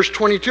 1, verse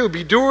 22,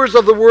 be doers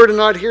of the word and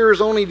not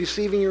hearers only,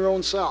 deceiving your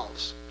own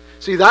selves.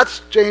 See,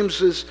 that's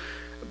James's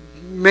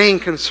main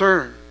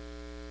concern.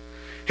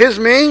 His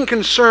main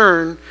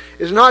concern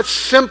is not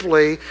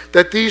simply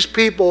that these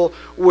people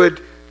would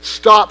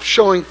stop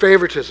showing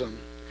favoritism.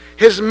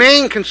 His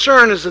main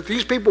concern is that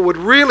these people would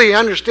really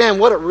understand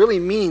what it really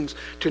means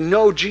to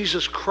know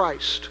Jesus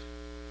Christ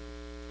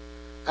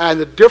and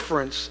the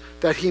difference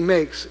that he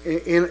makes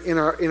in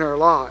our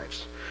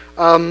lives.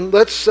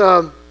 Let's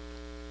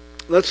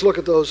look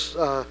at those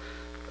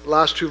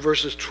last two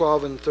verses,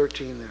 12 and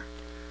 13 there.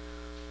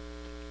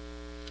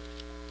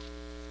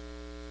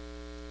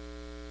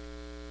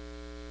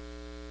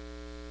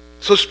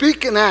 So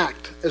speak and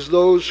act as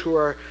those who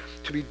are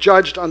to be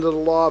judged under the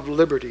law of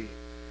liberty,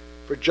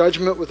 for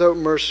judgment without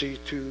mercy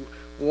to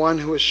one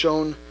who has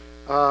shown,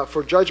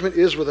 for judgment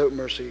is without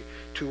mercy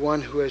to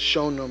one who has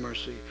shown no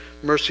mercy.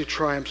 Mercy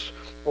triumphs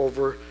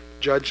over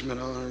judgment.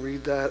 I'm going to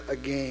read that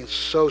again.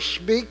 So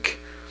speak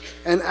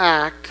and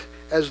act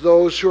as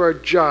those who are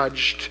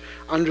judged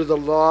under the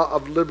law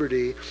of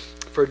liberty,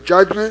 for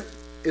judgment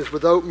is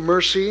without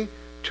mercy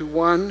to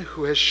one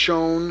who has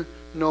shown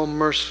no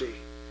mercy.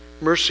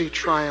 Mercy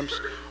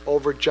triumphs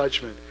over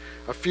judgment.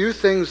 A few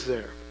things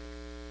there,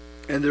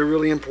 and they're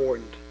really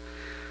important.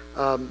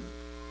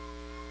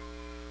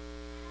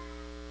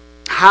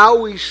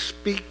 How we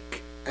speak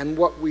and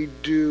what we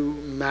do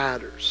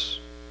matters.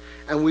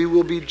 And we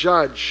will be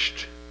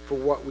judged for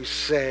what we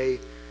say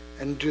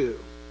and do.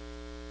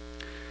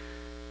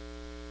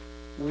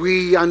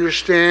 We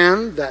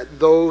understand that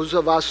those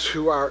of us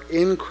who are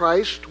in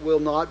Christ will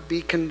not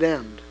be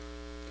condemned.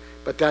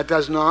 But that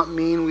does not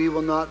mean we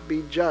will not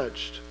be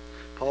judged.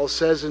 Paul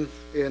says in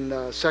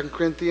 2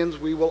 Corinthians,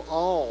 we will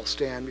all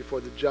stand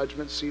before the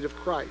judgment seat of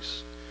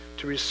Christ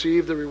to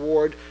receive the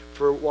reward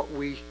for what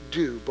we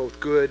do, both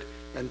good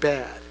and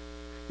bad.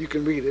 You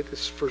can read it.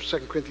 It's for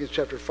 2 Corinthians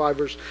chapter 5,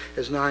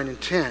 verses 9 and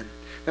 10.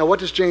 Now, what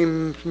does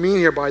James mean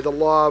here by the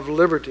law of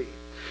liberty?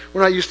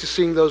 We're not used to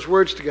seeing those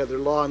words together,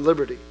 law and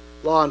liberty,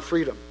 law and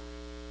freedom.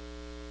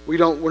 We're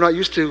not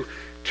used to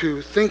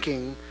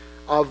thinking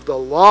of the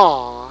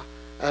law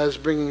as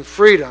bringing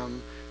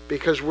freedom,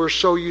 because we're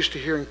so used to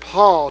hearing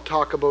Paul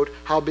talk about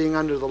how being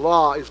under the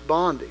law is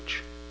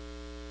bondage.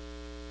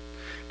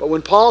 But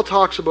when Paul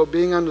talks about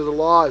being under the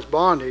law as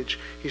bondage,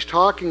 he's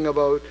talking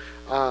about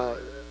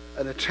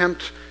an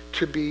attempt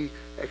to be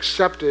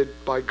accepted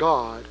by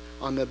God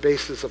on the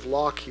basis of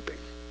law keeping.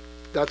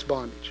 That's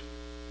bondage.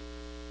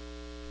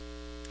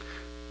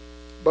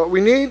 But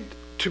we need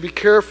to be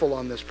careful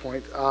on this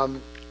point.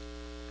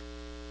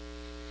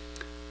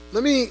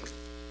 Let me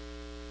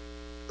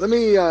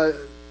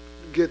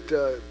get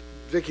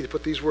Vicky to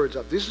put these words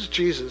up. This is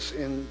Jesus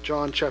in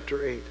John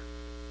chapter 8.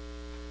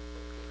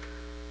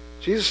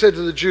 Jesus said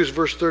to the Jews,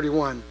 verse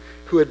 31,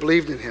 who had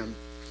believed in him,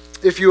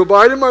 if you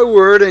abide in my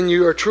word and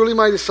you are truly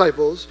my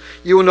disciples,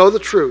 you will know the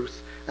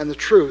truth, and the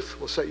truth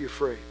will set you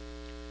free.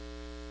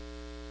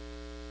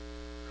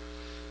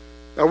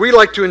 Now we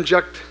like to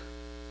inject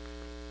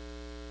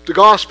the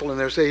gospel in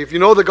there, say if you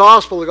know the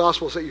gospel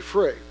will set you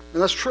free.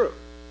 And that's true.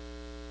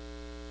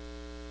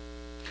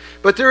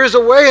 But there is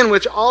a way in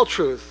which all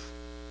truth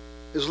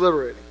is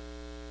liberating.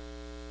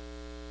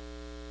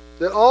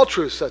 That all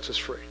truth sets us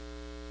free.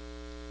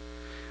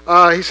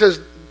 He says,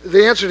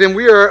 they answered him,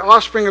 we are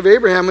offspring of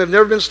Abraham and have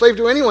never been slave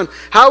to anyone.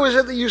 How is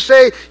it that you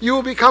say you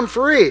will become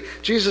free?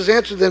 Jesus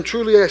answered them,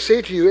 truly I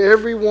say to you,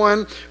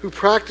 everyone who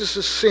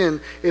practices sin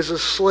is a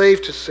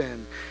slave to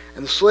sin.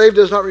 And the slave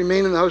does not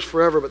remain in the house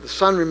forever, but the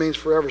Son remains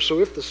forever. So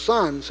if the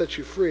Son sets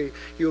you free,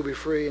 you will be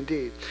free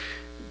indeed.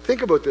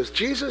 Think about this.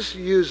 Jesus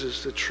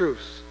uses the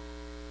truth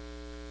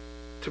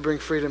to bring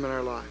freedom in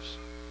our lives.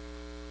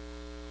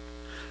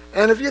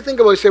 And if you think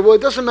about it, you say, well,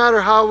 it doesn't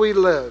matter how we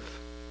live.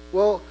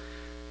 Well,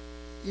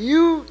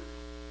 you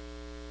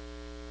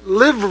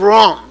live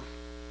wrong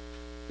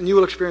and you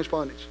will experience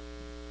bondage.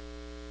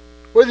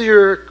 Whether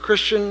you're a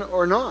Christian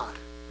or not.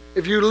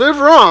 If you live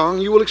wrong,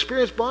 you will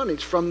experience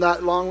bondage from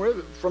that wrong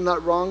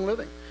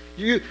living.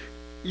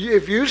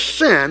 If you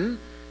sin,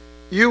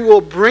 you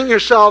will bring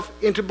yourself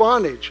into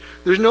bondage.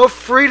 There's no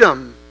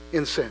freedom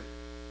in sin.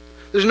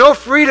 There's no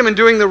freedom in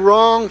doing the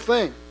wrong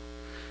thing.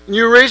 And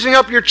you're raising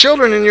up your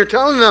children and you're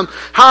telling them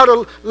how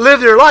to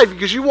live their life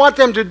because you want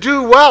them to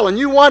do well and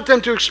you want them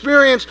to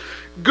experience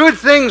good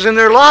things in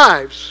their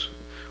lives.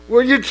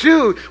 Well, you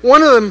too,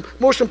 one of the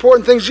most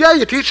important things,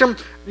 you teach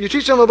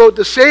them about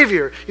the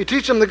Savior. You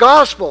teach them the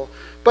gospel.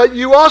 But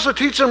you also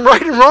teach them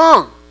right and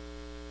wrong.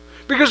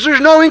 Because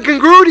there's no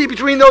incongruity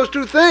between those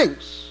two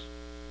things.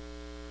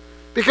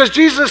 Because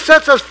Jesus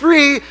sets us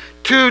free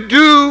to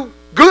do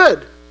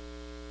good.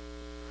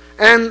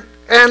 And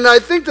I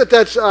think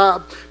that's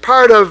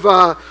part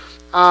of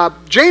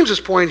James's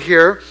point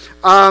here.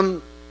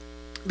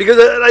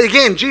 Because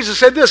again, Jesus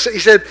said this. He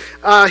said,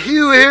 he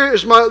who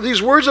hears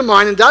these words of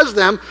mine and does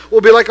them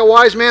will be like a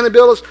wise man that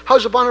builds his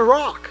house upon a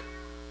rock.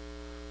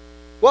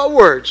 What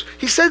words?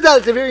 He said that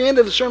at the very end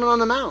of the Sermon on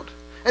the Mount.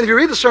 And if you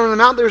read the Sermon on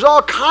the Mount, there's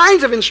all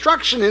kinds of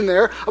instruction in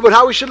there about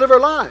how we should live our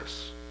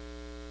lives.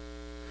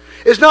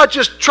 It's not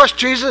just trust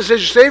Jesus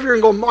as your Savior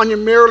and go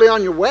merrily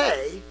on your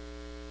way.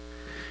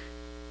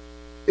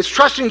 It's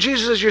trusting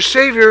Jesus as your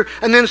Savior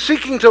and then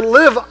seeking to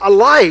live a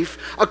life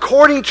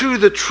according to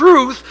the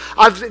truth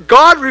of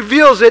God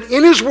reveals it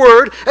in His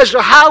Word as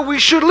to how we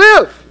should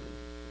live.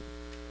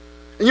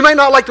 And you might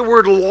not like the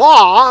word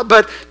law,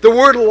 but the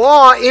word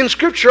law in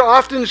Scripture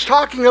often is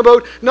talking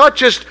about not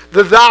just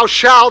the thou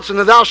shalt and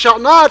the thou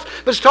shalt not,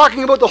 but it's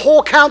talking about the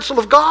whole counsel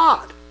of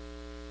God.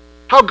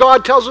 How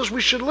God tells us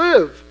we should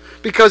live.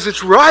 Because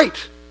it's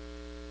right.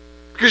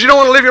 Because you don't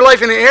want to live your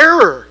life in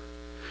error.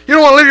 You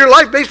don't want to live your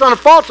life based on a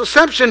false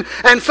assumption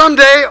and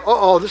someday,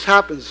 this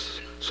happens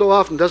so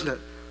often, doesn't it?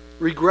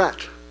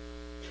 Regret.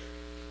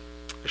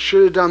 I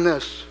should have done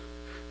this.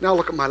 Now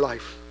look at my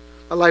life.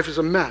 My life is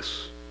a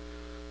mess.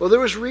 Well, there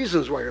was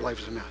reasons why your life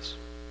is a mess.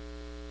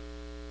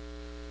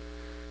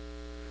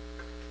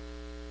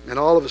 And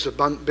all of us have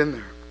been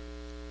there.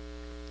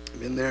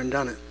 Been there and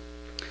done it.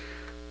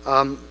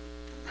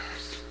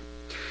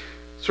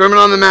 Sermon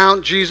on the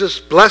Mount, Jesus,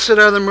 blessed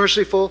are the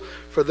merciful,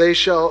 for they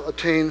shall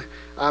attain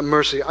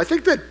mercy. I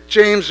think that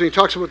James, when he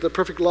talks about the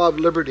perfect law of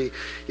liberty,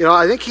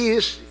 I think he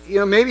is,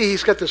 maybe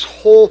he's got this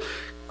whole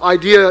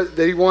idea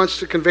that he wants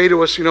to convey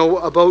to us,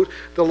 about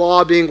the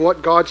law being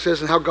what God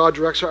says and how God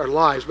directs our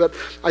lives. But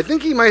I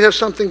think he might have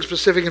something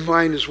specific in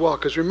mind as well.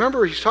 Because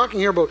remember, he's talking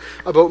here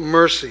about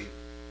mercy.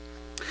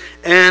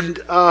 And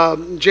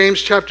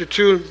James chapter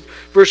 2,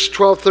 verse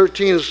 12,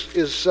 13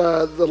 is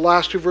the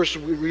last two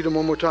verses. We read them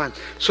one more time.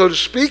 So to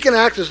speak and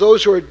act as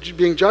those who are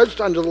being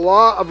judged under the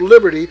law of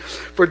liberty,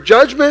 for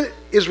judgment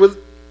is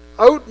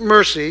without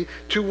mercy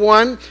to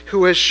one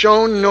who has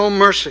shown no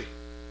mercy.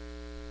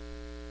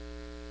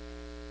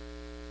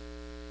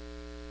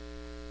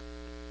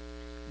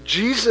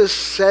 Jesus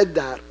said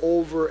that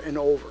over and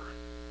over.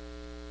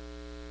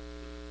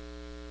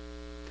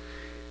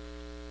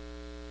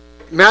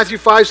 Matthew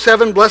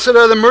 5:7, blessed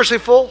are the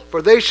merciful,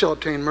 for they shall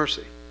obtain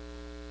mercy.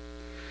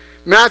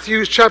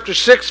 Matthew chapter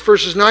 6,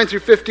 verses 9 through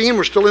 15,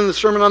 we're still in the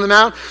Sermon on the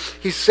Mount.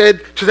 He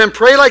said to them,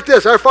 pray like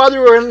this, our Father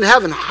who art in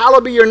heaven,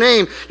 hallowed be your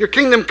name. Your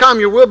kingdom come,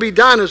 your will be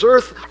done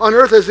on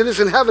earth as it is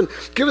in heaven.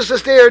 Give us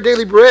this day our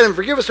daily bread and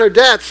forgive us our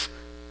debts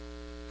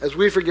as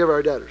we forgive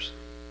our debtors.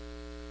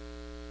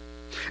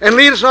 And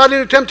lead us not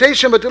into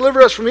temptation, but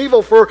deliver us from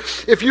evil. For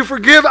if you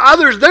forgive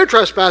others their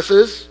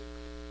trespasses,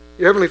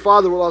 your heavenly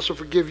Father will also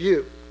forgive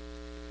you.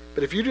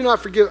 But if you do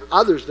not forgive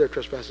others their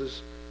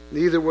trespasses,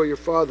 neither will your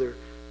Father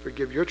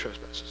forgive your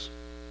trespasses.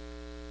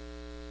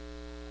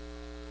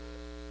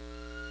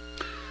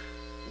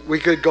 We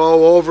could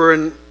go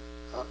over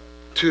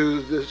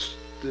to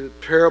the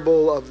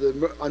parable of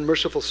the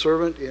unmerciful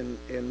servant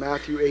in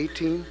Matthew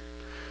 18.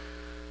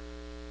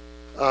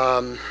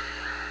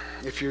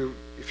 If you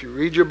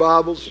read your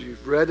Bibles,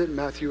 you've read it,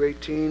 Matthew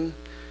 18.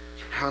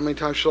 How many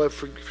times shall I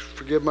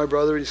forgive my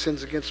brother? He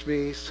sins against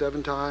me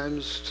 7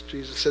 times.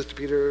 Jesus says to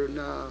Peter,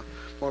 no,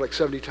 more like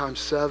 70 times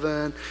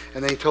 7.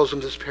 And then he tells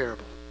him this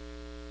parable.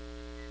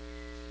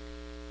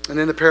 And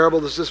in the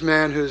parable, there's this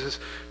man who's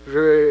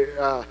very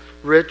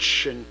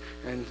rich, and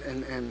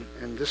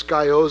this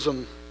guy owes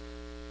him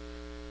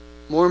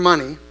more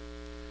money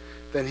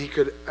than he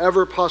could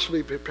ever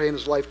possibly pay in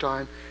his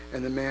lifetime,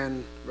 and the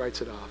man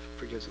writes it off,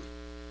 forgives him.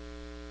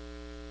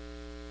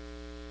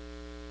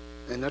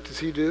 And what does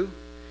he do?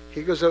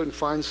 He goes out and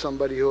finds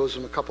somebody who owes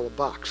him a couple of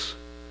bucks.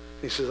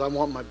 And he says, I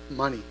want my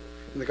money.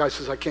 And the guy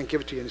says, I can't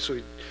give it to you. And so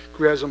he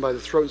grabs him by the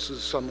throat and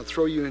says, I'm going to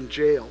throw you in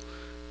jail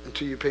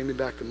until you pay me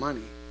back the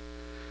money.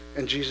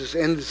 And Jesus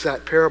ends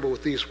that parable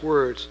with these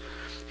words.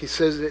 He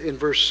says in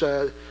verse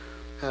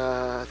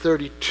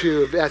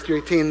 32 of Matthew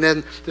 18,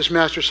 then this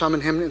master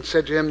summoned him and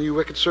said to him, you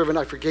wicked servant,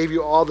 I forgave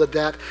you all the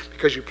debt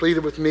because you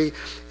pleaded with me.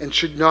 And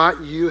should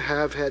not you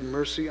have had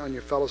mercy on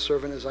your fellow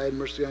servant as I had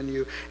mercy on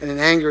you? And in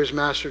anger his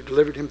master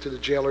delivered him to the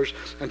jailers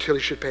until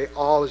he should pay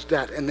all his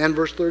debt. And then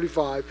verse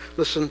 35,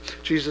 listen,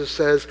 Jesus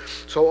says,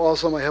 so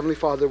also my heavenly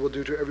Father will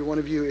do to every one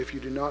of you if you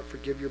do not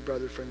forgive your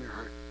brother from your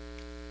heart.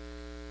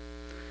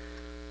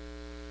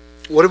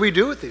 What do we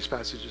do with these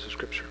passages of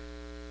Scripture?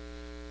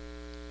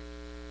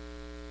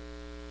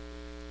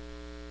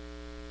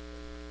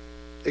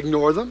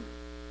 ignore them?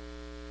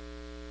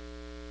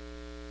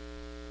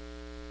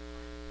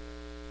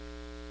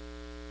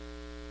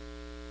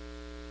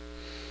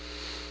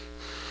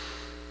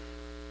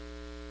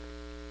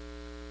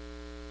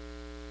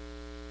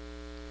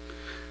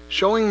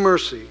 Showing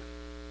mercy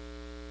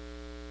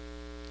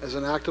as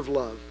an act of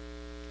love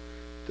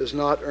does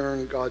not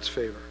earn God's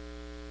favor.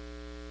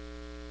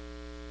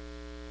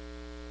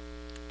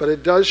 But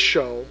it does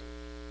show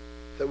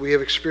that we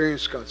have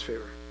experienced God's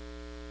favor.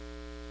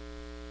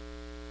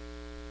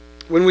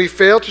 When we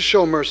fail to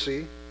show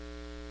mercy,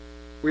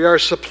 we are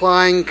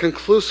supplying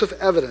conclusive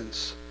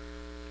evidence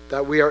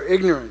that we are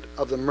ignorant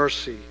of the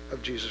mercy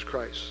of Jesus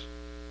Christ.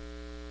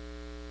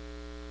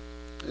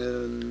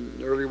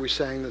 And earlier we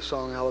sang the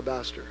song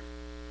Alabaster.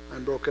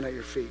 I'm broken at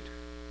your feet.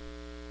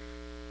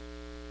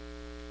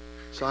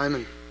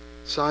 Simon,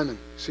 Simon,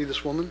 see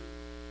this woman?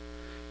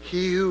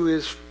 He who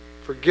is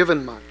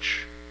forgiven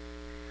much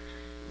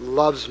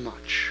loves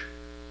much.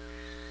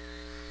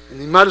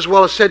 And he might as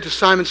well have said to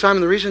Simon,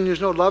 Simon, the reason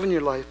there's no love in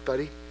your life,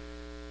 buddy,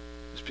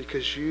 is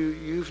because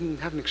you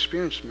haven't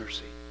experienced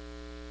mercy.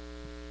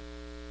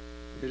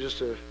 You're just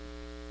a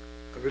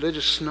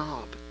religious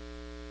snob.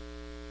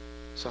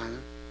 Simon,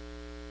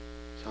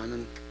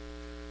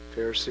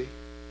 Pharisee.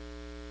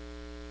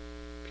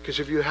 Because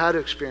if you had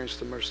experienced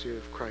the mercy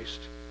of Christ,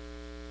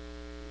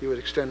 you would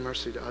extend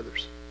mercy to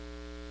others.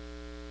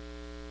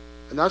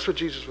 And that's what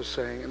Jesus was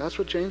saying, and that's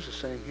what James is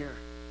saying here.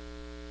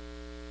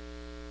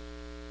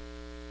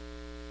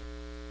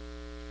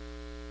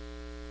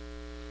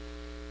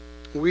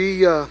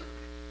 We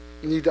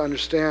need to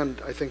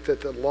understand, I think,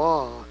 that the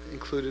law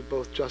included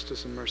both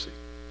justice and mercy.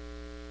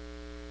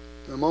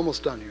 And I'm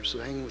almost done here, so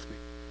hang with me.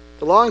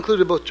 The law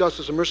included both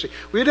justice and mercy.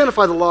 We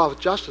identify the law with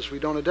justice. We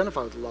don't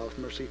identify with the law with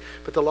mercy.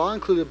 But the law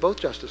included both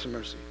justice and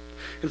mercy.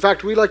 In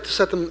fact, we like to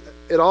set them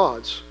at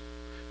odds.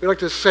 We like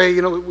to say,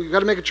 we've got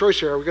to make a choice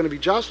here. Are we going to be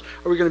just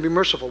or are we going to be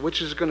merciful? Which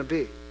is it going to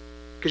be?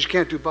 Because you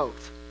can't do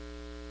both.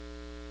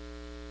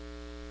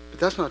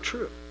 But that's not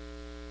true.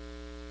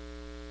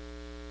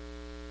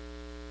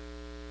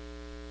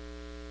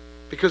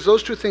 Because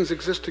those two things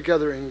exist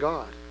together in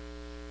God.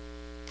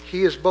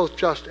 He is both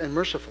just and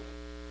merciful.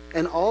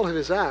 And all of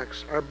his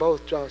acts are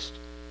both just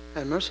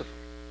and merciful.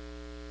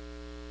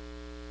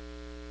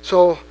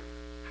 So,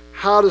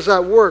 how does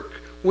that work?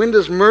 When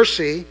does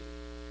mercy,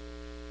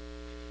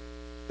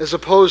 as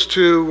opposed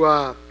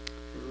to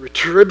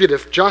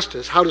retributive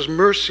justice, how does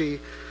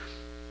mercy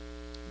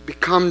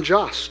become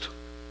just?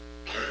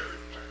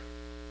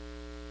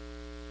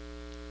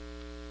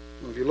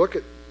 Well, if you look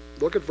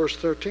at verse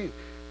 13,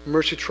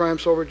 mercy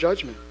triumphs over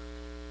judgment.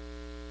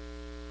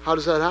 How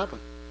does that happen?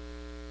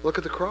 Look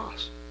at the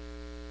cross.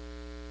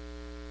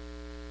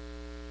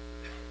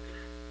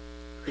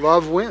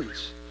 Love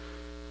wins.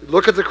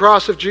 Look at the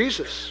cross of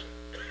Jesus,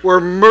 where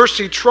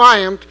mercy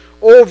triumphed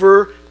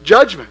over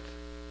judgment.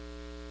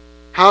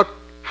 How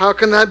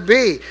can that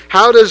be?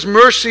 How does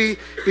mercy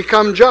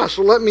become just?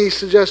 Well, let me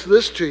suggest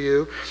this to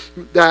you,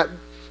 that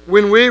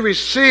when we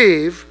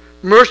receive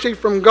mercy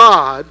from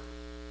God,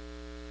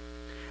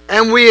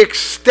 and we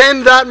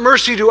extend that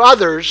mercy to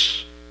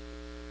others,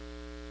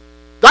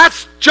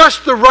 that's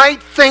just the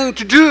right thing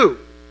to do.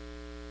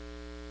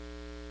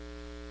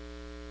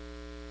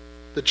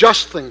 The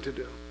just thing to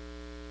do.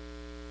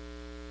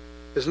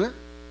 Isn't it?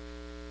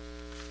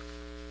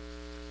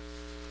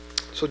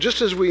 So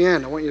just as we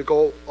end, I want you to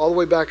go all the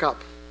way back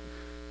up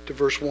to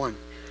verse 1.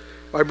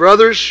 My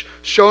brothers,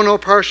 show no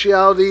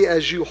partiality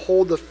as you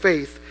hold the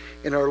faith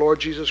in our Lord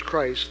Jesus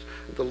Christ,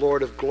 the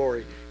Lord of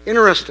glory.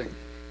 Interesting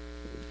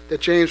that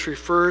James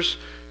refers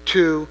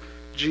to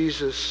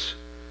Jesus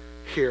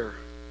here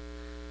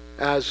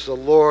as the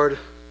Lord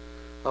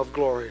of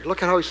glory.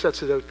 Look at how he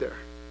sets it out there.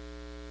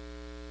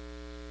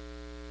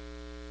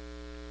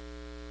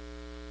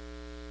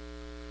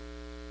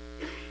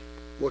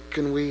 What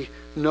can we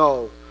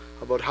know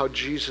about how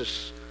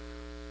Jesus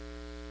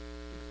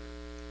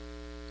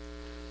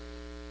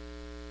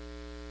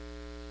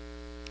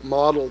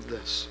modeled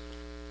this?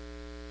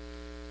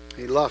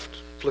 He left.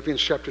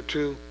 Philippians chapter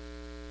 2.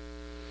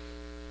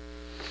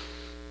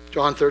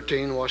 John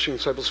 13, washing the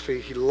disciples'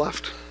 feet. He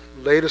left,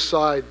 laid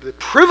aside the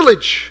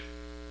privilege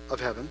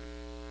of heaven,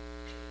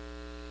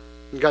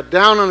 and got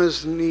down on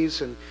his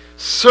knees and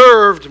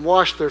served and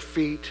washed their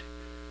feet.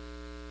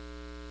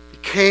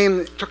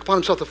 Took upon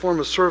himself the form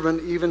of a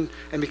servant,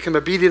 and became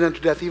obedient unto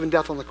death, even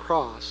death on the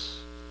cross.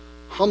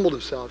 Humbled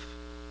himself.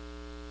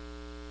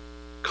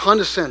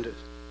 Condescended.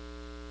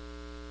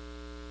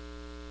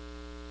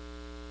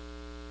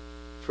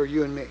 For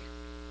you and me.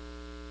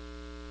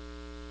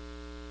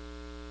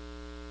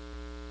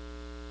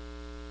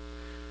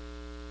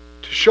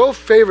 To show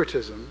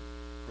favoritism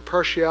or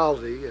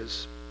partiality,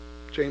 as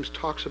James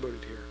talks about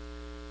it here,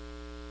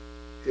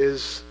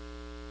 is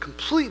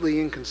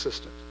completely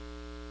inconsistent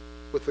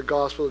with the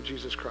gospel of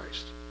Jesus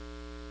Christ,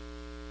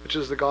 which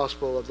is the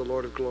gospel of the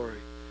Lord of glory,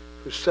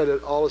 who set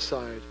it all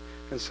aside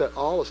and set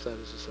all his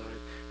status aside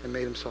and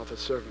made himself a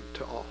servant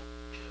to all.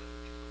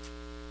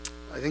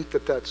 I think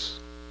that's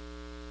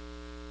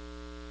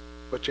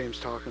what James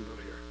is talking about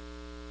here.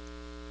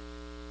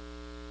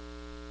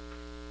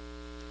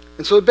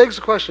 And so it begs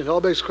the question, I'm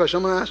going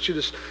to ask you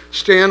to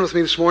stand with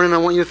me this morning. I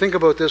want you to think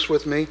about this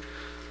with me.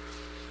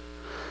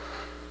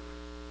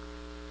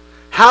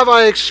 Have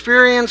I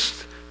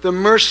experienced the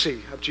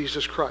mercy of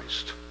Jesus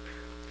Christ?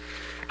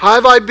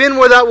 Have I been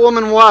where that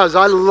woman was?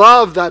 I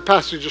love that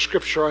passage of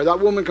Scripture. That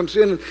woman comes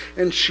in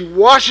and she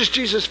washes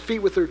Jesus'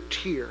 feet with her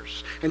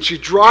tears. And she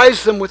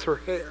dries them with her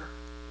hair.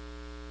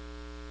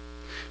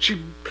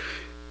 She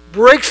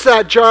breaks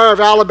that jar of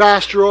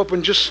alabaster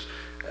open just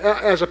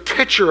as a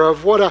picture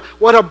of what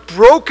a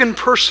broken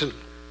person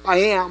I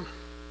am.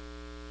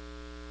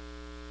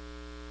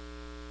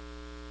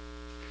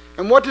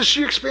 And what does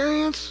she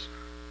experience?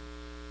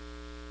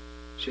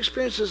 She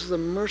experiences the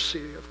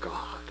mercy of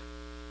God.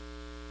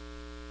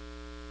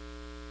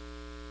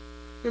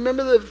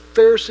 Remember the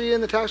Pharisee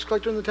and the tax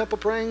collector in the temple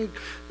praying?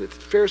 The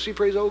Pharisee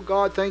prays, "Oh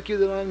God, thank you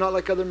that I'm not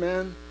like other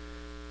men."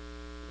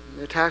 And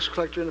the tax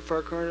collector in the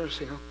far corner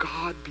saying, "Oh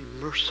God, be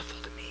merciful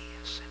to me,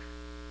 a sinner."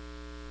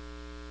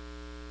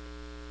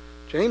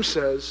 James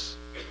says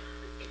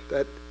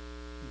that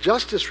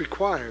justice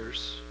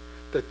requires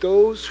that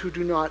those who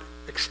do not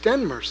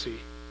extend mercy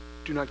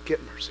do not get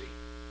mercy.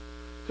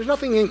 There's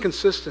nothing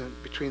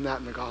inconsistent between that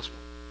and the gospel.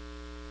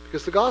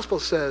 Because the gospel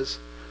says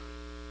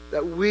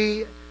that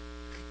we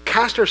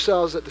cast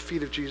ourselves at the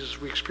feet of Jesus,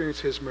 we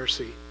experience his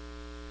mercy.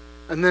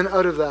 And then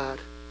out of that,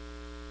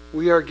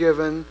 we are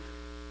given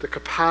the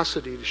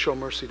capacity to show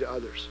mercy to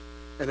others.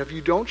 And if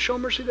you don't show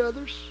mercy to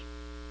others,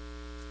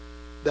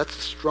 that's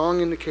a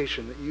strong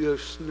indication that you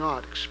have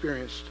not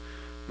experienced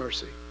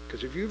mercy.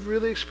 Because if you've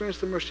really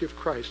experienced the mercy of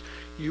Christ,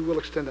 you will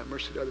extend that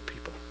mercy to other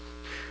people.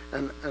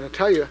 And I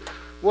tell you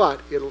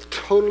what, it'll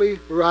totally,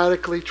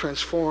 radically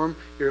transform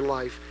your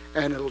life.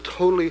 And it'll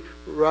totally,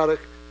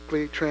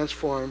 radically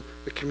transform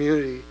the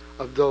community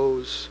of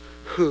those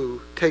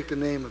who take the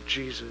name of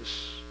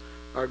Jesus,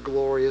 our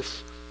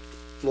glorious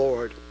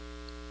Lord.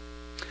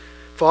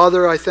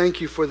 Father, I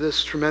thank you for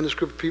this tremendous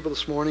group of people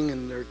this morning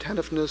and their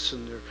attentiveness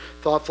and their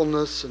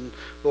thoughtfulness. And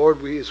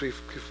Lord, as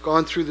we've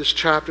gone through this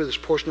chapter, this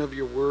portion of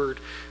your word,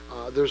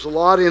 there's a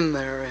lot in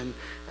there.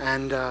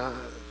 And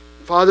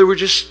Father, we're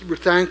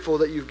thankful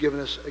that you've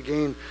given us,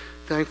 again,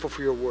 thankful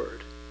for your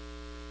word.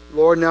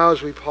 Lord, now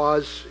as we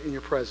pause in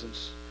your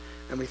presence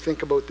and we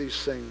think about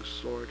these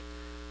things, Lord,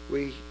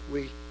 we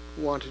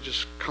want to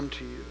just come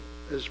to you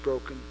as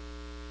broken,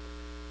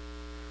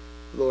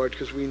 Lord,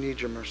 because we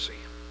need your mercy.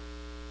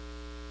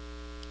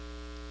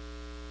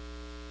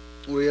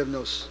 We have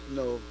no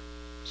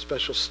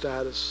special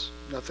status,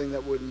 nothing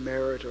that would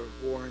merit or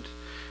warrant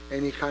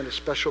any kind of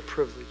special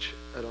privilege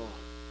at all.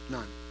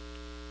 None.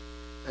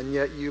 And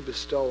yet you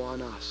bestow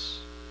on us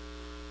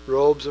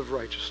robes of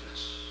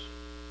righteousness.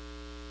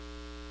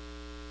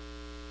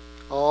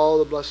 All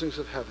the blessings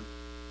of heaven.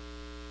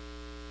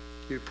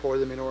 You pour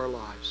them into our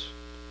lives.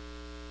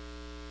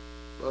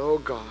 But oh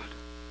God,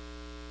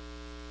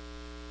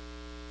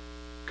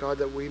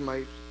 that we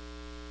might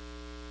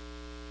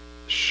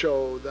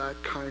show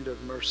that kind of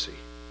mercy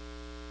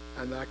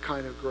and that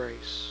kind of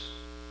grace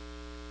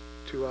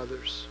to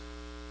others.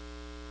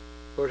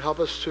 Lord,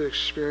 help us to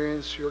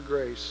experience your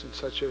grace in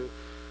such a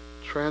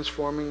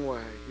transforming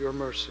way, your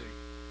mercy,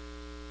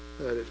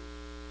 that it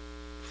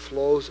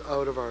flows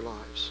out of our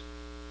lives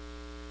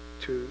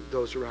to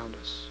those around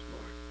us,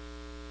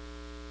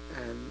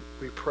 Lord. And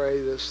we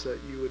pray this, that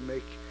you would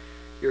make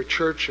your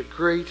church a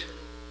great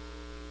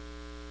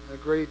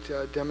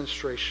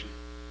demonstration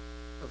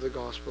of the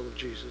gospel of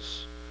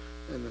Jesus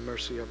and the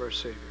mercy of our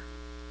Savior.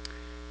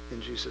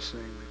 In Jesus'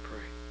 name we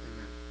pray.